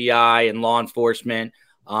the FBI and law enforcement,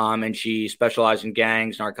 and she specialized in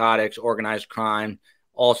gangs, narcotics, organized crime,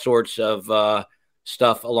 all sorts of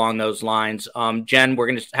stuff along those lines. Jen, we're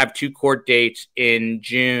going to have 2 court dates in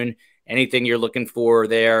June. Anything you're looking for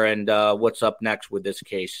there, and what's up next with this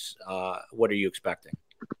case? What are you expecting?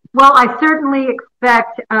 Well, I certainly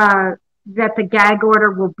expect that the gag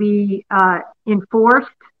order will be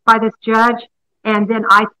enforced by this judge. And then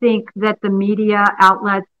I think that the media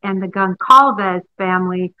outlets and the Goncalves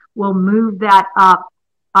family will move that up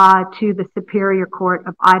to the Superior Court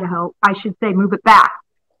of Idaho. I should say move it back.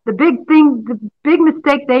 The big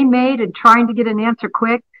mistake they made in trying to get an answer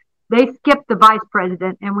quick, they skipped the vice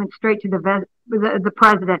president and went straight to the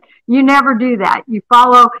president. You never do that. You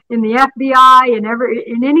follow in the FBI and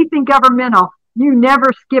in anything governmental, you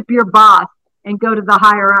never skip your boss and go to the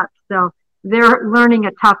higher ups. So they're learning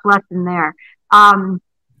a tough lesson there.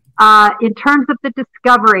 In terms of the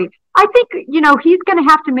discovery, I think, he's going to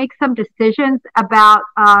have to make some decisions about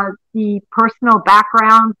the personal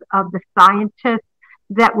backgrounds of the scientists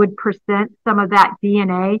that would present some of that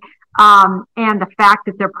DNA, and the fact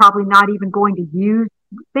that they're probably not even going to use,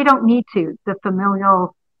 they don't need to, the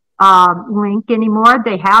familial link anymore.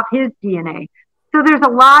 They have his DNA. So there's a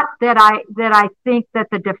lot that I think that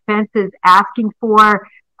the defense is asking for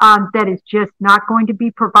that is just not going to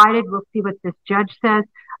be provided. We'll see what this judge says.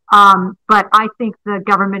 But I think the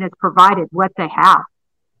government has provided what they have.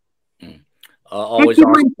 Always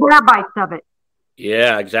 51 terabytes of it.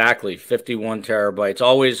 Yeah, exactly. 51 terabytes.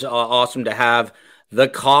 Always awesome to have the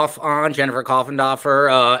Koff on, Jennifer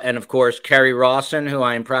Koffendorfer, and of course, Carrie Rawson, who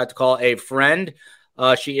I am proud to call a friend.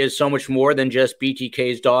 She is so much more than just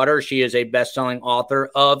BTK's daughter. She is a best-selling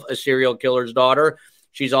author of A Serial Killer's Daughter.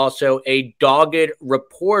 She's also a dogged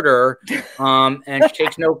reporter, and she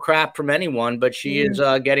takes no crap from anyone, but she is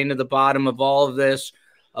getting to the bottom of all of this.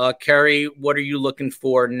 Carrie, what are you looking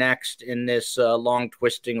for next in this long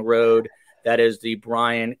twisting road that is the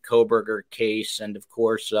Bryan Kohberger case, and of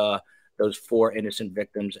course, those 4 innocent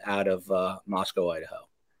victims out of Moscow, Idaho?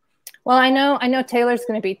 Well, I know Taylor's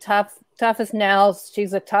going to be tough as nails.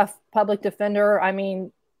 She's a tough public defender. I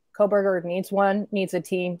mean, Kohberger needs a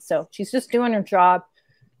team. So she's just doing her job.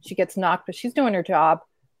 She gets knocked, but she's doing her job.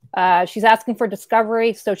 She's asking for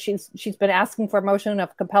discovery. So she's been asking for a motion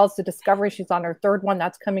of compels to discovery. She's on her 3rd one.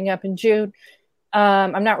 That's coming up in June.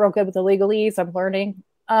 I'm not real good with the legalese. I'm learning.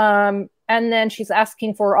 And then she's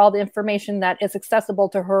asking for all the information that is accessible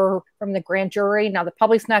to her from the grand jury. Now, the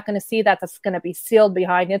public's not going to see that. That's going to be sealed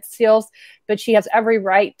behind its seals, but she has every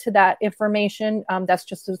right to that information. That's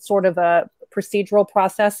just a sort of a procedural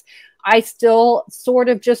process. I still sort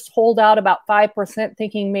of just hold out about 5%,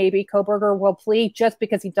 thinking maybe Kohberger will plead just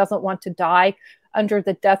because he doesn't want to die under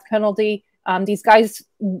the death penalty. These guys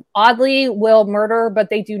oddly will murder, but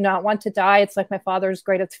they do not want to die. It's like my father's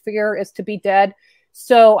greatest fear is to be dead.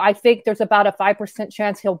 So I think there's about a 5%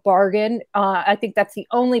 chance he'll bargain. I think that's the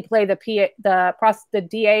only play the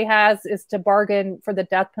DA has, is to bargain for the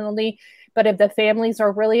death penalty. But if the families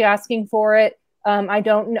are really asking for it, I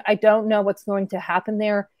don't know what's going to happen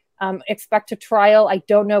there. Expect a trial. I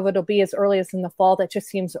don't know if it'll be as early as in the fall. That just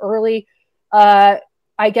seems early. I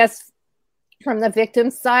guess from the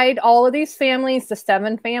victim's side, all of these families, the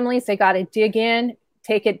 7 families, they got to dig in,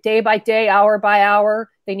 take it day by day, hour by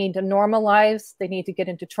hour. They need to normalize. They need to get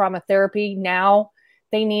into trauma therapy now.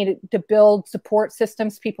 They need to build support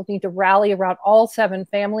systems. People need to rally around all 7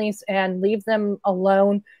 families and leave them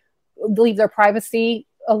alone, leave their privacy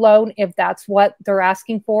alone if that's what they're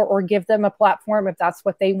asking for, or give them a platform if that's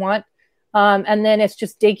what they want. And then it's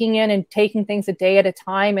just digging in and taking things a day at a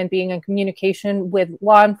time and being in communication with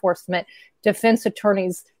law enforcement, defense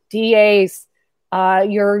attorneys, DAs,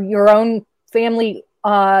 your own family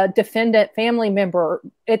defendant, family member.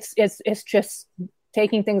 It's just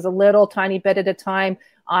taking things a little tiny bit at a time.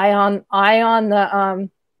 Eye on the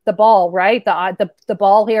ball, right? The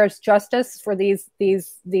ball here is justice for these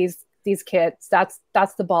kids.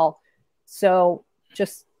 That's the ball. So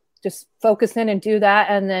just focus in and do that,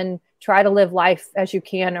 and then try to live life as you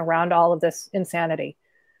can around all of this insanity.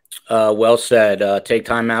 Well said. Take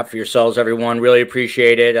time out for yourselves, everyone. Really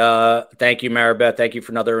appreciate it. Thank you, Maribeth. Thank you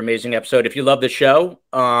for another amazing episode. If you love the show,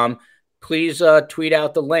 please tweet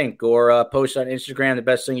out the link or post on Instagram. The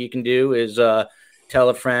best thing you can do is tell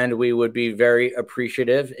a friend. We would be very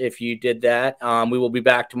appreciative if you did that. We will be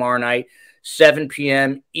back tomorrow night, 7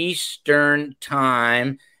 p.m. Eastern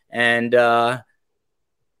time. And not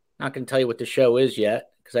going to tell you what the show is yet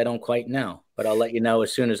because I don't quite know. But I'll let you know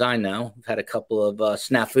as soon as I know. I've had a couple of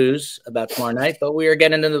snafus about tomorrow night, but we are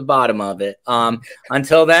getting to the bottom of it.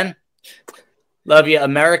 Until then, love you,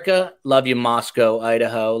 America. Love you, Moscow,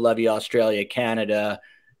 Idaho. Love you, Australia, Canada,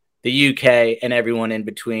 the UK, and everyone in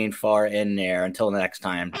between, far and near. Until next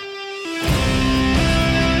time.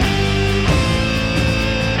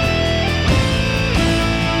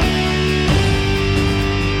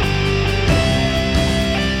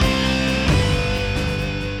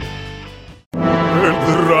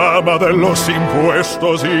 El drama de los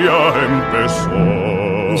impuestos ya empezó.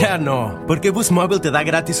 Ya no, porque Boost Mobile te da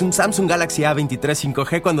gratis un Samsung Galaxy A23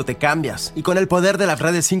 5G cuando te cambias, y con el poder de las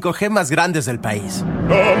redes 5G más grandes del país.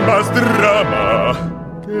 No más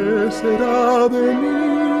drama. ¿Qué será de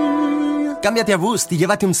mí? Cámbiate a Boost y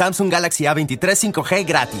llévate un Samsung Galaxy A23 5G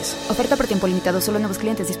gratis. Oferta por tiempo limitado, solo nuevos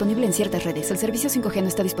clientes, disponible en ciertas redes. El servicio 5G no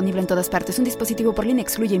está disponible en todas partes. Un dispositivo por línea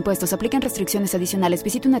excluye impuestos. Aplican restricciones adicionales.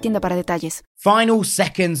 Visita una tienda para detalles. Final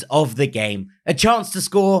seconds of the game. A chance to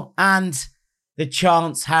score, and the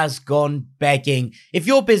chance has gone begging. If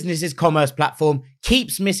your business's commerce platform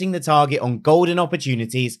keeps missing the target on golden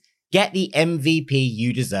opportunities, get the MVP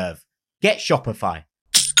you deserve. Get Shopify.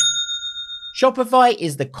 Shopify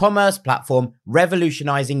is the commerce platform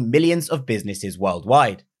revolutionizing millions of businesses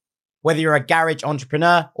worldwide. Whether you're a garage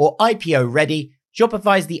entrepreneur or IPO ready,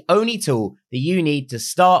 Shopify is the only tool that you need to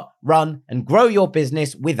start, run, and grow your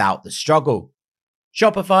business without the struggle.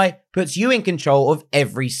 Shopify puts you in control of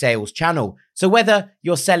every sales channel. So whether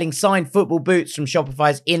you're selling signed football boots from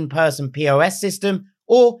Shopify's in-person POS system,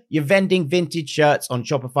 or you're vending vintage shirts on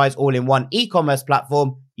Shopify's all-in-one e-commerce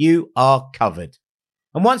platform, you are covered.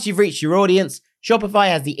 And once you've reached your audience, Shopify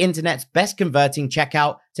has the internet's best converting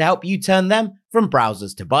checkout to help you turn them from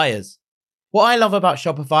browsers to buyers. What I love about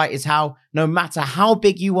Shopify is how, no matter how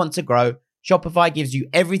big you want to grow, Shopify gives you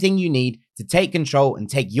everything you need to take control and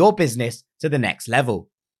take your business to the next level.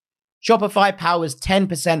 Shopify powers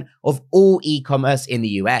 10% of all e-commerce in the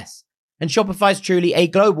US. And Shopify is truly a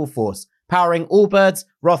global force, powering Allbirds,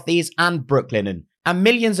 Rothy's, and Brooklinen, and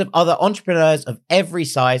millions of other entrepreneurs of every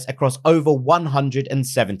size across over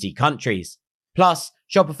 170 countries. Plus,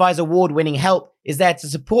 Shopify's award-winning help is there to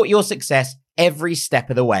support your success every step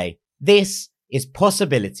of the way. This is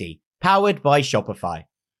Possibility, powered by Shopify.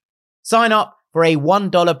 Sign up for a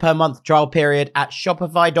 $1 per month trial period at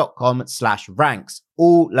shopify.com/ranks,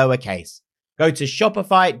 all lowercase. Go to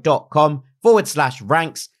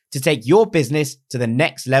shopify.com/ranks to take your business to the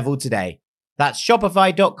next level today. That's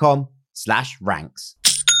shopify.com/ranks.